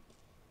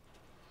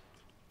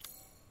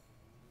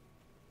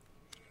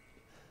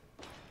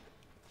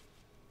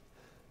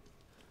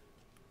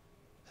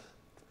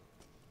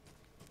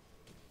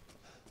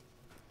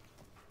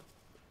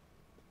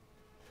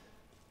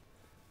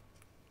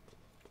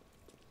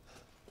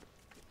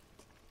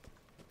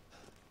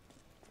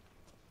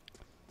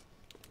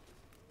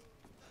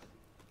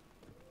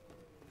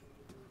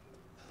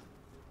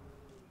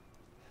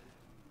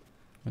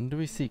 When do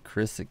we see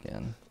Chris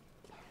again?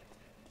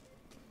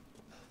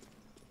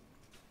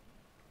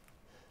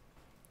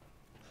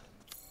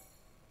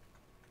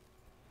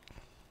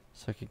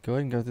 So I could go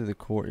ahead and go through the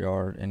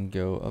courtyard and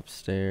go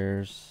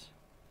upstairs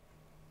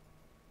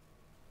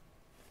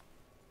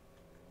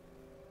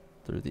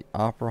through the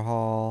opera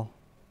hall.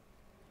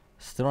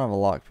 Still don't have a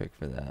lockpick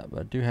for that, but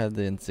I do have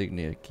the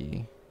insignia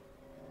key.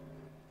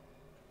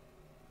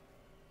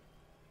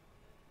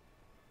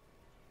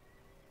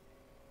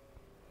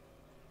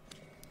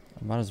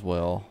 I might as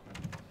well.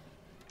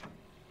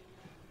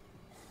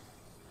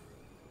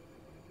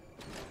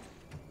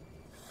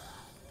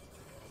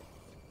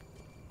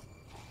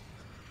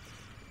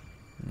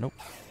 Nope.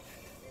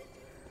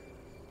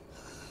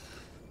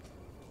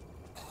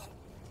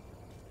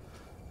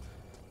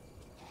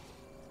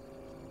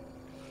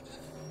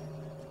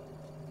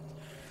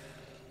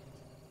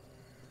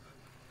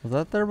 Was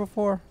that there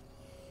before?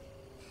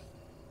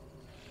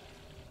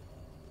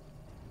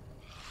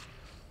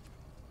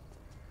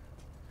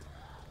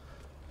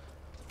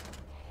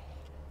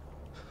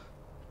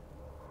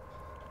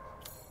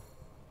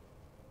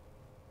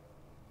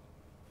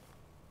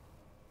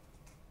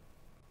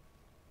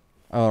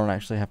 Oh, I don't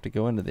actually have to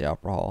go into the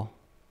opera hall.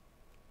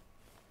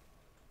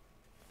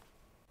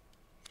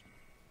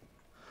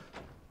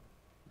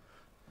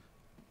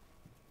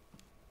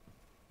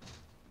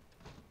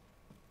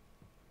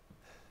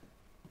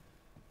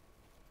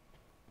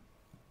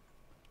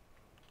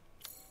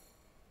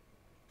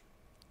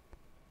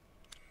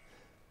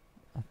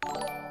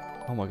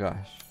 Oh my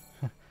gosh.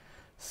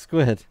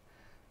 Squid.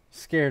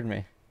 Scared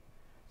me.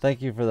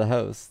 Thank you for the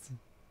host.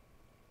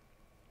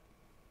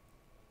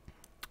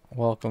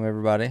 Welcome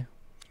everybody.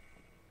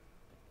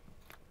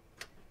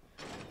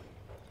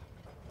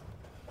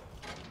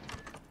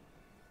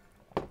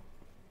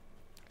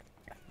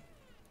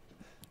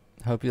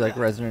 Hope you like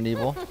Resident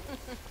Evil.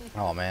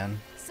 Oh man.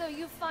 So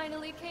you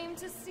finally came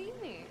to see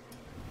me.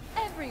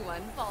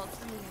 Everyone falls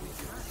for me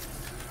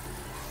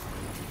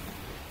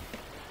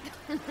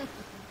in time.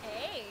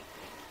 Hey,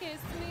 kiss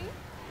me.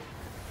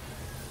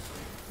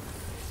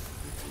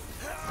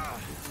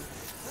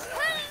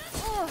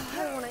 Oh,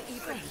 I want to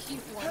eat the cute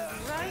one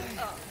right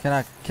up.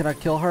 Can I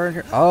kill her in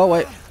here? Oh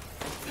wait.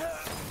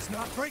 It's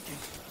not breaking.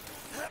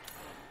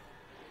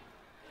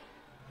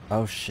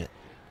 Oh shit.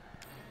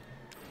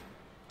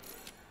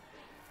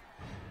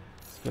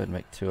 Let's go ahead and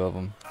make 2 of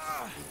them.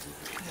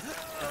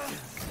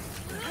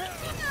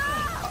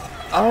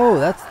 Oh,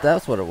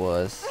 that's what it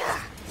was.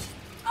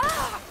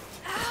 Ow!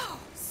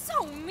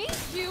 So mean.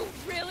 You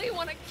really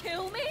want to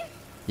kill me?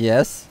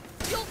 Yes.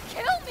 You'll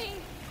kill me.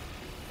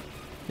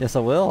 Yes, I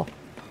will.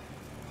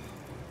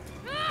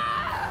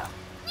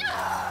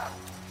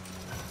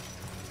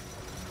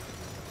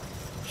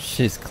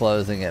 She's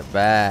closing it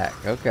back.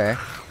 Okay.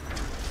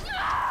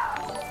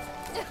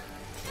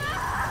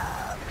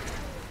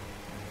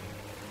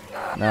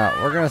 Now,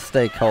 we're gonna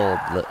stay cold,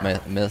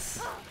 miss.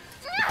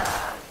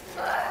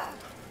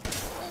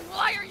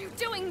 Why are you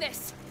doing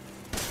this?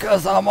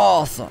 'Cause I'm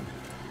awesome.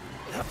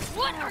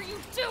 What are you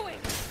doing?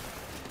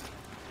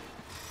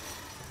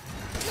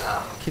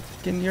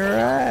 Kicking your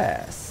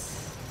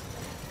ass.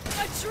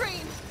 A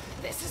dream.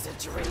 This is a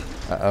dream.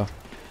 Uh-oh.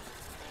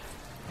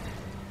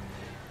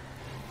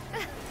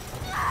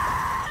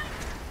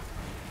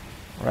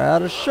 We're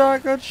out of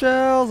shotgun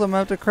shells. I'm gonna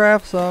have to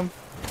craft some.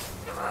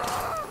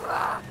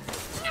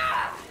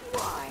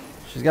 Why?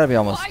 She's gotta be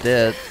almost Why?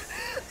 dead.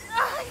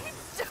 I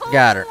don't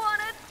Got her.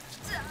 wanna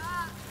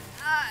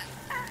die.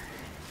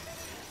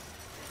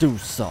 Do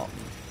something.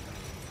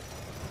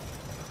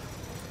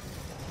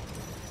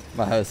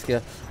 My host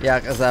skill. Yeah,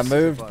 because I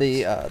moved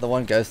the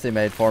one ghost he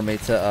made for me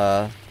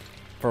to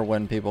for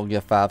when people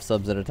give 5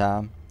 subs at a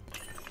time.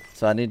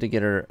 So I need to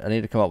get her. I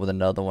need to come up with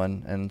another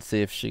one and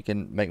see if she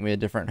can make me a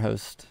different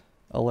host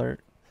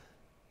alert.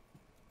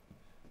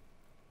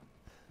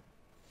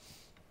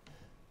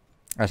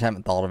 I just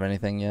haven't thought of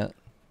anything yet.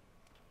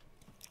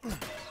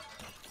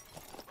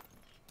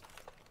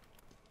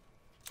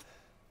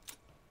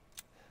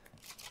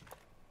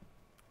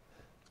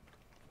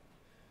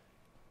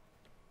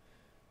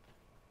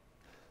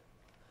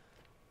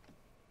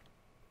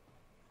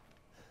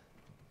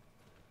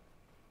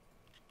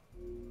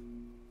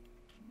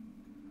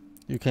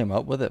 You came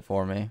up with it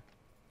for me.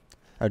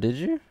 Oh, did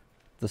you?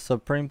 The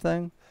Supreme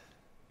thing?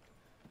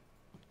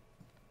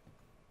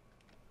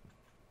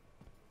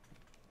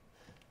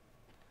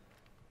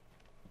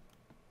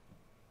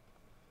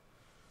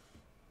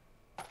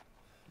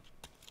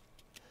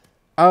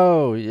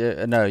 Oh,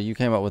 yeah. No, you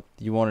came up with...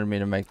 You wanted me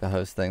to make the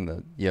host thing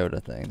the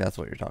Yoda thing. That's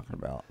what you're talking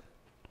about.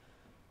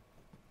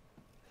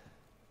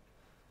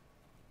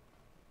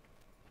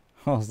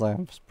 I was like,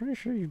 I'm pretty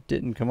sure you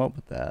didn't come up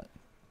with that.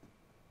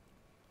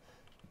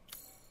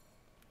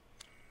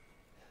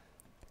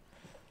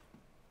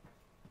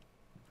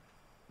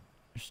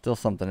 There's still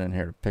something in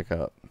here to pick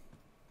up.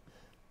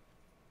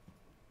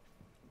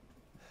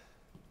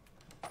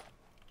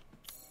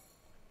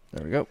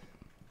 There we go.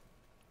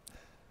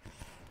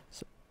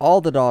 So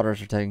all the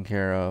daughters are taken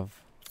care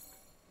of.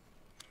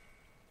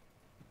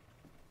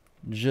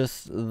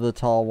 Just the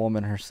tall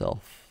woman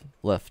herself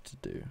left to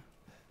do.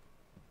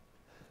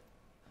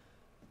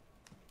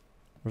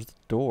 Where's the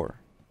door?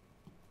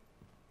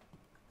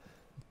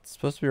 It's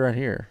supposed to be right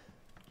here.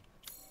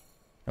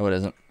 No, it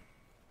isn't.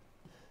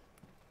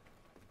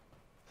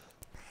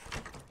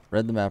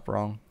 Read the map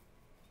wrong.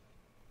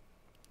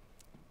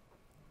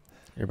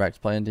 You're back to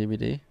playing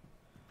DVD?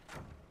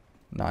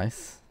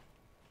 Nice.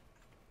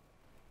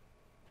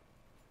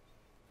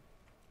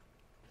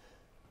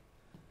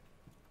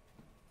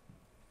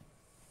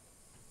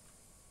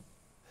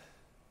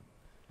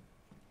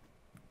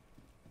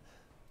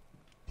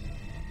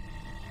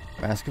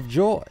 Mask of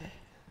Joy.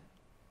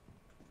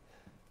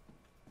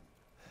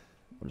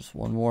 Just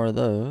one more of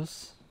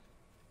those.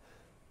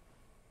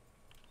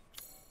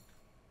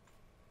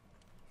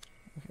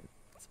 Okay,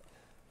 let's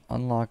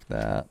unlock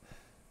that.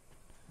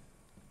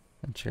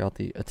 And check out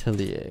the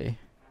atelier.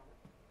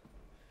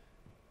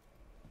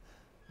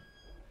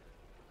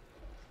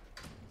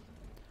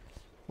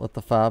 Let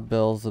the 5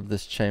 bells of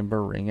this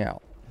chamber ring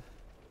out.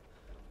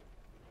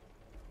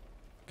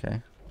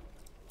 Okay.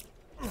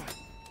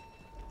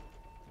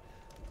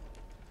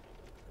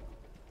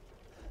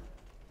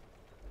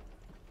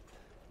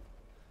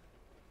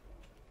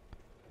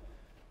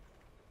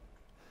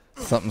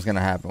 Something's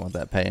gonna happen with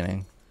that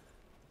painting.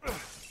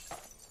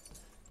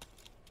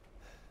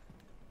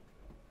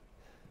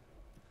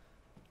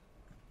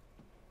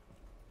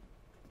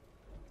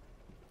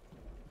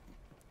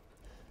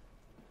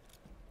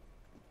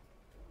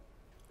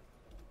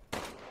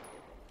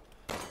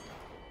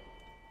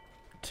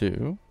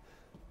 Two.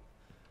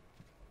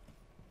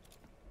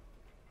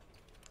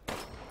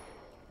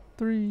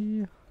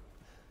 3.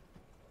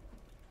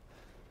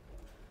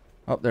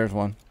 Oh, there's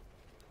one.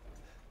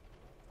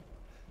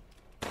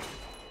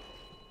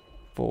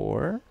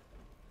 4.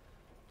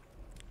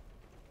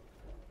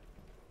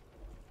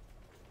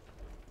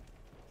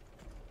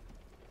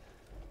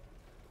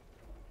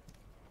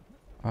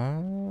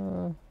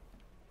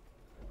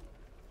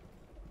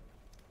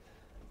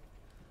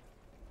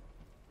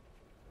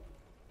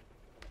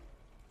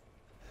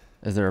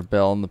 Is there a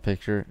bell in the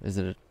picture? Is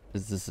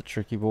this a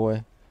tricky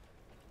boy?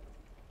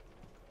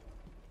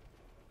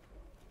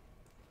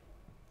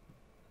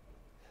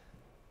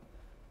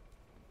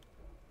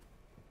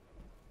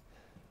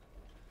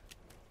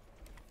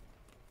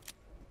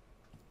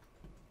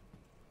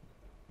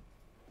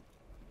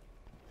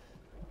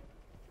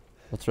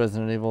 What's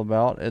Resident Evil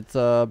about? It's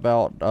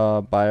about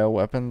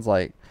bioweapons,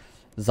 like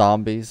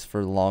zombies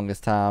for the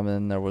longest time,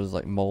 and there was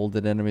like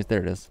molded enemies.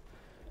 There it is.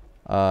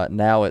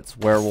 Now it's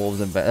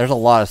werewolves and there's a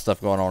lot of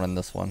stuff going on in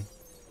this one.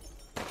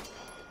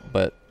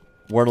 But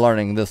we're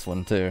learning this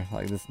one too.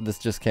 Like this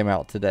just came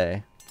out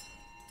today.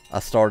 I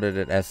started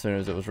it as soon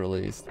as it was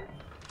released.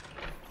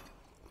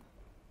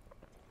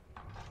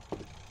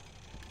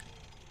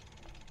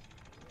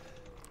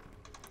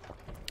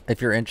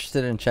 If you're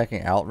interested in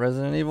checking out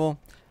Resident Evil,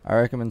 I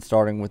recommend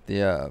starting with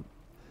the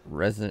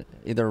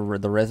either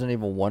the Resident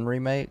Evil 1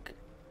 remake,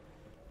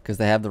 because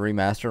they have the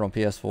remastered on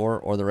PS4,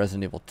 or the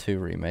Resident Evil 2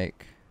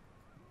 remake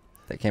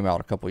that came out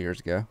a couple years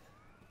ago.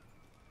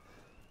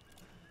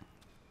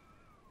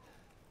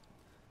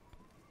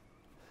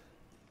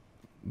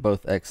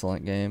 Both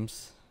excellent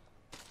games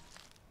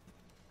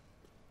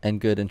and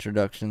good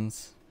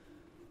introductions.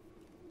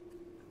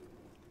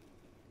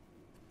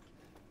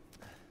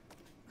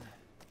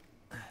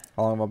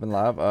 How long have I been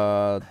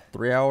live?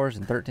 3 hours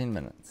and 13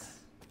 minutes.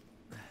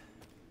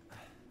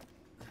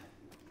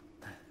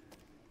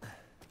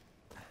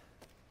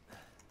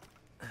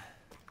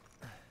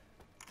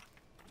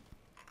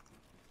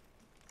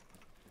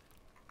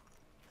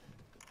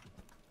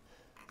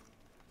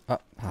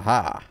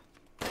 Haha.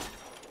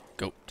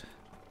 Goat.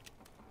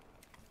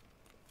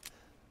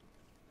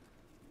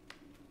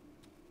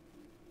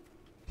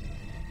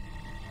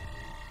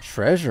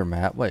 Treasure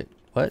map? Wait,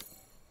 what?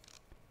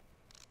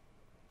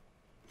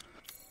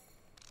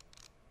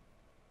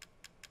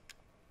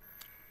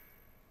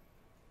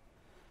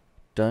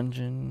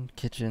 Dungeon,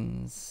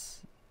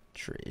 kitchens,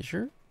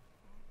 treasure?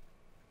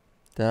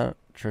 That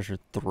treasure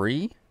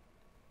 3?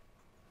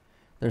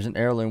 There's an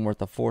heirloom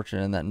worth a fortune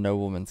in that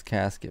nobleman's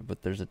casket,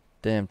 but there's a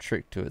damn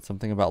trick to it.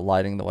 Something about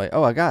lighting the way.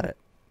 Oh, I got it.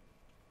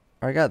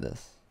 I got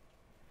this.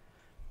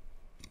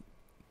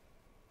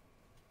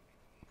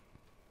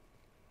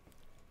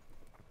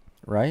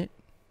 Right?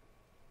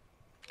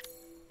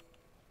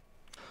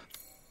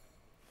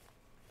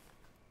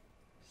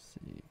 Let's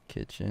see,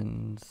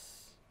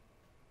 kitchens.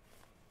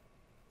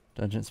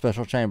 Dungeon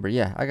special chamber.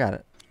 Yeah, I got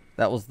it.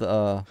 That was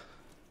the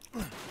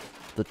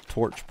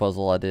torch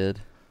puzzle I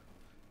did.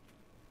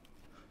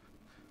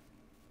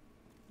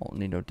 Won't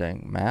need no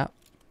dang map.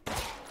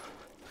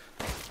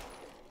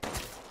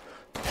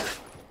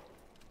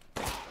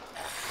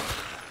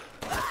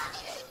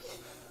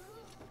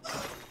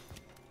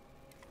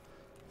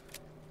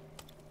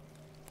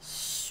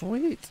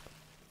 Sweet.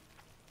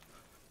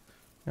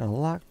 Got a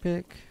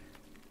lockpick.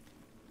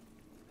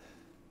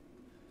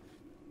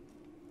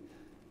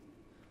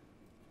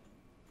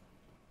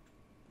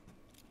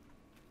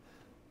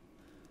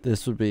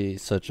 This would be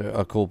such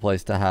a cool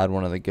place to hide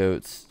one of the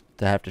goats,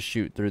 to have to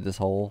shoot through this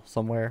hole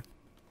somewhere.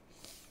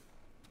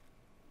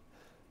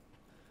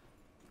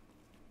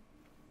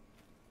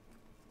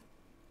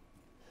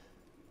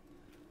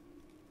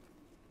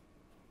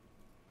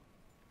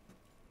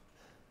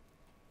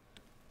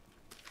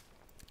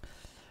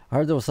 I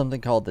heard there was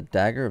something called the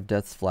Dagger of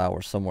Death's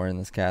Flower somewhere in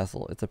this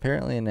castle. It's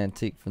apparently an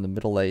antique from the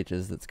Middle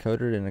Ages that's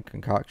coated in a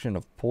concoction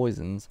of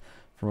poisons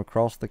from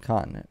across the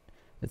continent.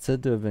 It's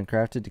said to have been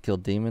crafted to kill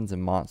demons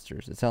and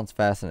monsters. It sounds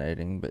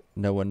fascinating, but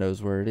no one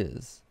knows where it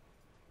is.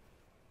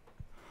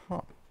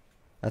 Huh.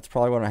 That's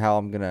probably how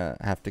I'm going to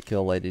have to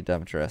kill Lady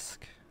Dimitrescu.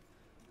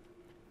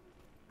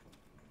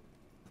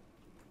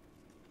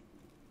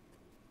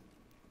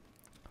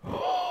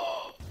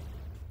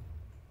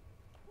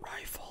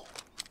 Rifle.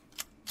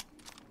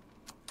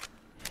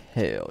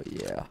 Hell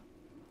yeah.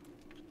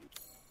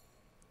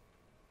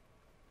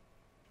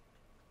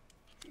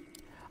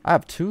 I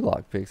have 2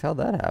 lockpicks. How'd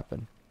that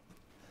happen?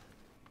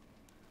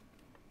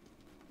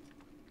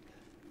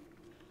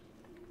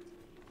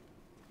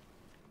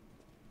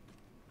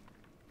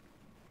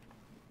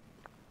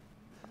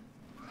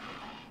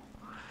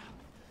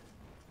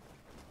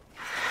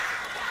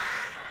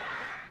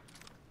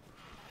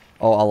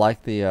 Oh, I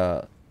like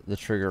the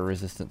trigger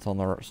resistance on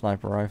the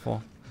sniper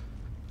rifle.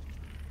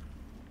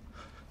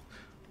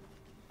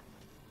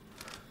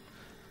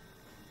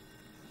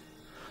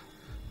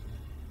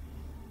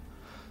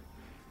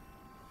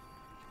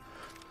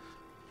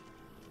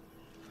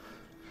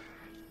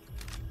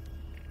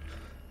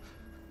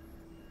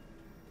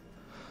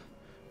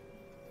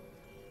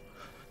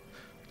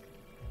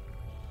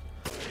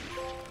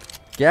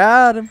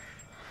 Got him.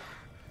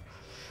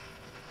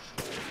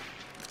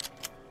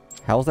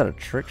 How was that a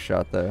trick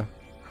shot, though?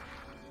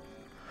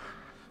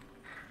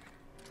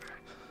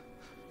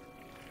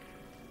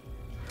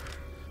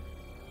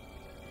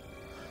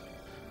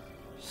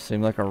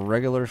 Seemed like a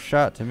regular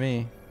shot to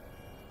me.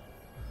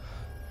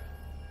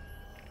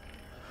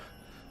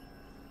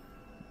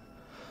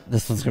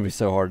 This one's gonna be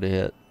so hard to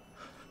hit.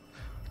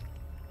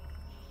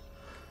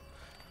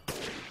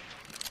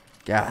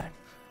 Got him.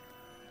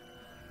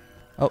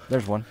 Oh,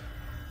 there's one.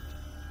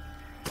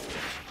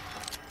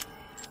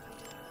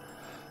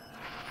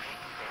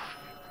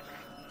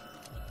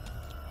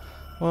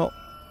 Well,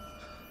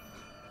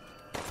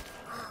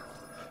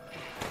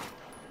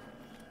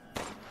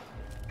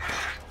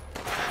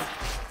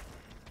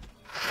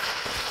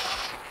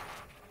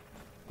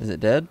 is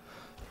it dead?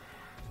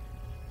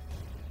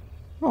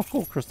 Oh,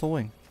 cool, crystal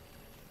wing.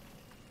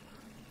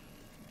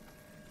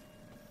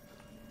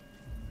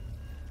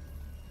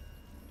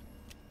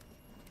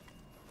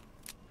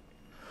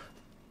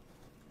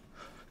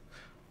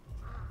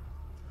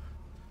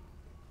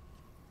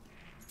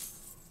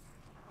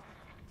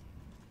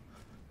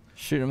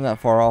 Shooting them that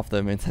far off,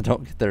 though, means I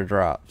don't get their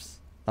drops.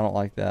 I don't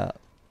like that.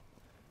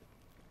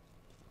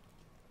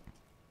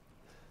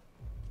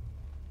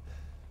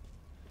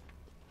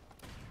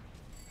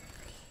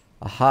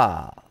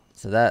 Aha!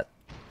 So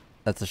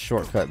that's a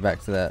shortcut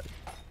back to that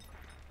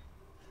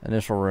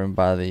initial room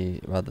by the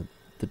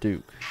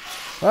Duke.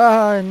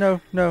 Ah, no,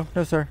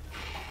 sir.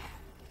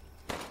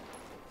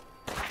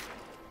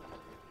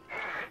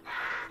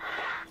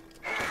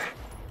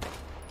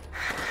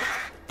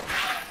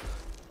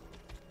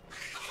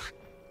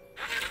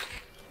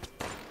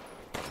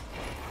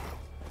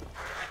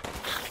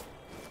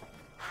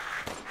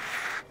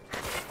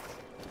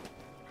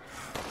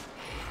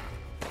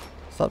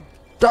 Stop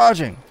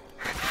dodging!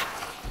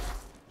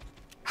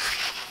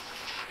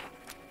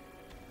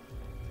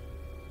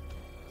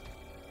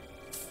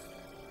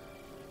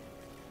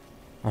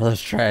 Are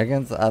those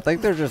dragons? I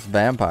think they're just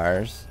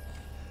vampires.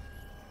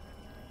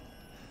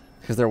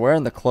 Because they're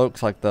wearing the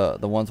cloaks like the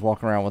ones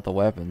walking around with the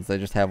weapons. They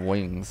just have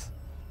wings.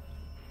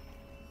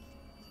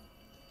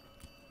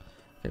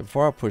 Okay,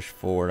 before I push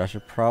forward, I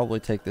should probably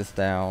take this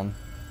down.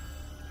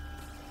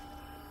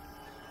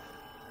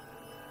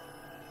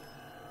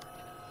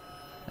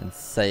 And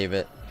save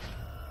it.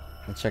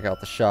 And check out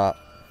the shop.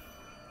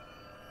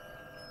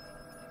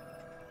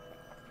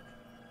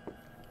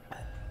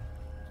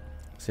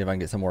 See if I can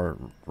get some more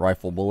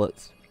rifle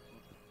bullets.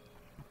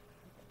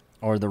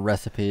 Or the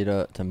recipe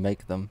to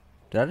make them.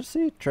 Did I just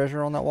see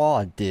treasure on that wall?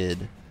 I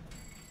did.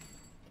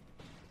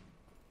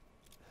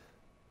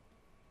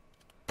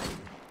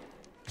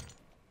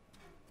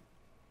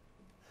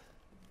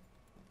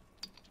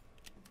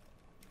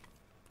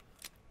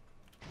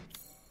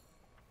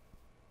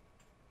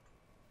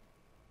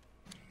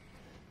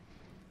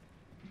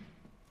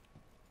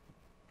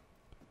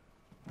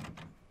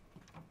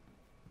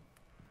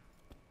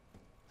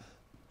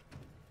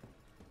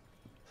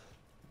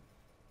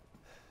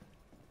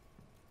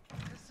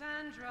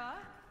 Cassandra?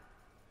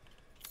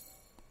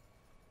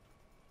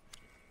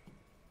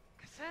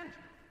 Cassandra?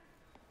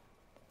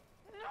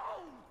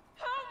 No!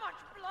 How much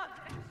blood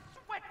and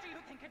sweat do you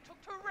think it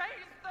took to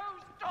raise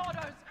those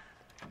daughters?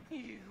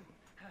 You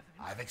have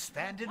I've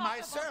expanded my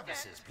impossible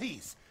services. debt.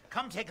 Please,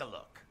 come take a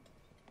look.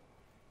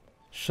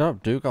 Shut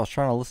up, Duke. I was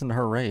trying to listen to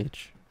her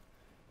rage.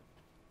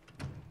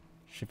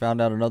 She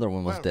found out another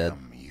one was dead.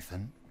 Welcome,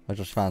 Ethan. I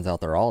just finds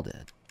out they're all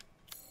dead.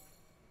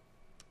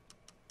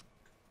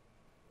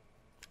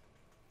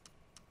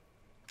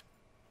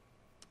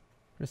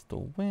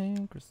 Crystal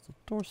wing, crystal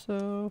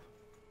torso.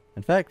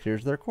 In fact,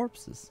 here's their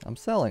corpses. I'm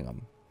selling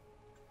them.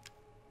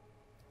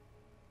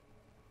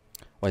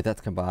 Wait,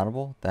 that's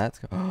combinable? That's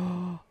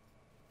I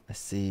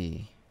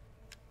see.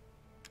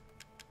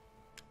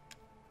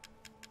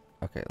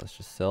 Okay, let's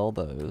just sell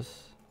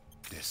those.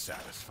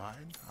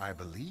 Dissatisfied? I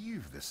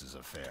believe this is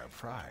a fair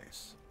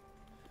price.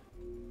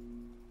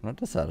 I'm not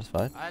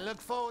dissatisfied. I look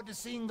forward to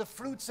seeing the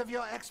fruits of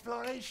your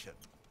exploration.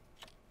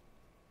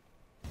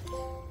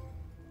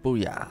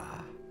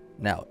 Booyah.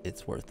 Now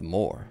it's worth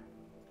more.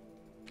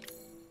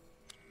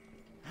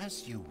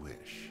 As you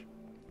wish.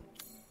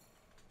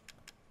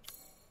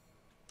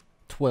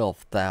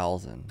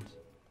 12,000.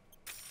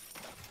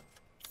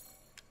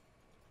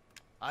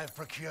 I've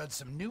procured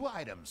some new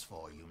items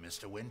for you,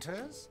 Mr.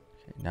 Winters.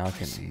 Okay, now I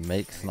see. can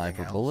make Anything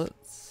sniper else?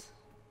 bullets.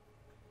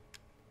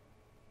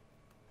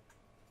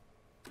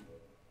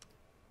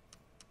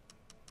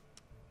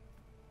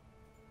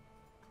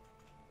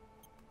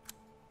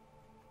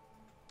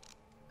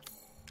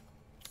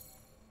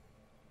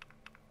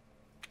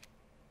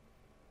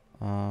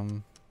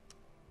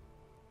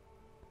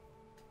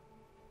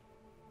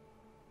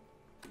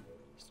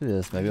 Let's do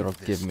this. Maybe it'll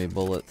give me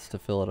bullets to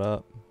fill it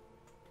up.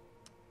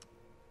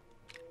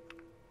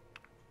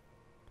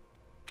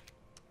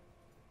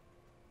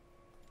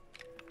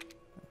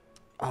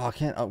 Oh, I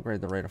can't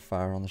upgrade the rate of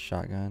fire on the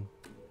shotgun.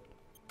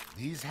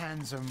 These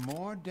hands are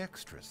more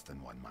dexterous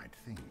than one might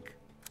think.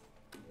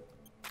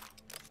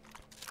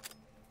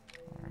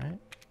 Alright.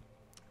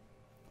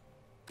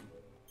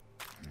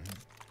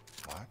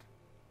 What?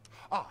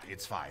 Ah,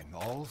 it's fine.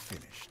 All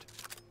finished.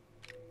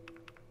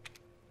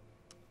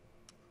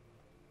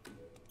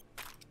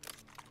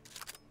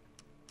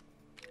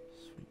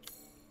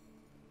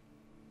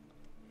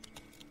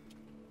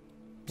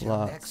 Till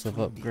Lots next of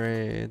we meet.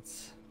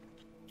 upgrades.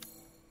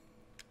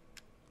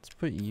 Let's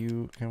put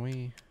you. Can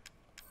we?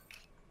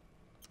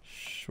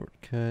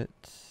 Shortcut.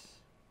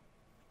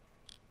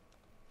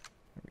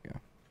 There we go.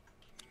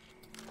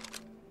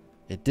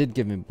 It did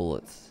give me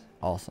bullets.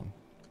 Awesome.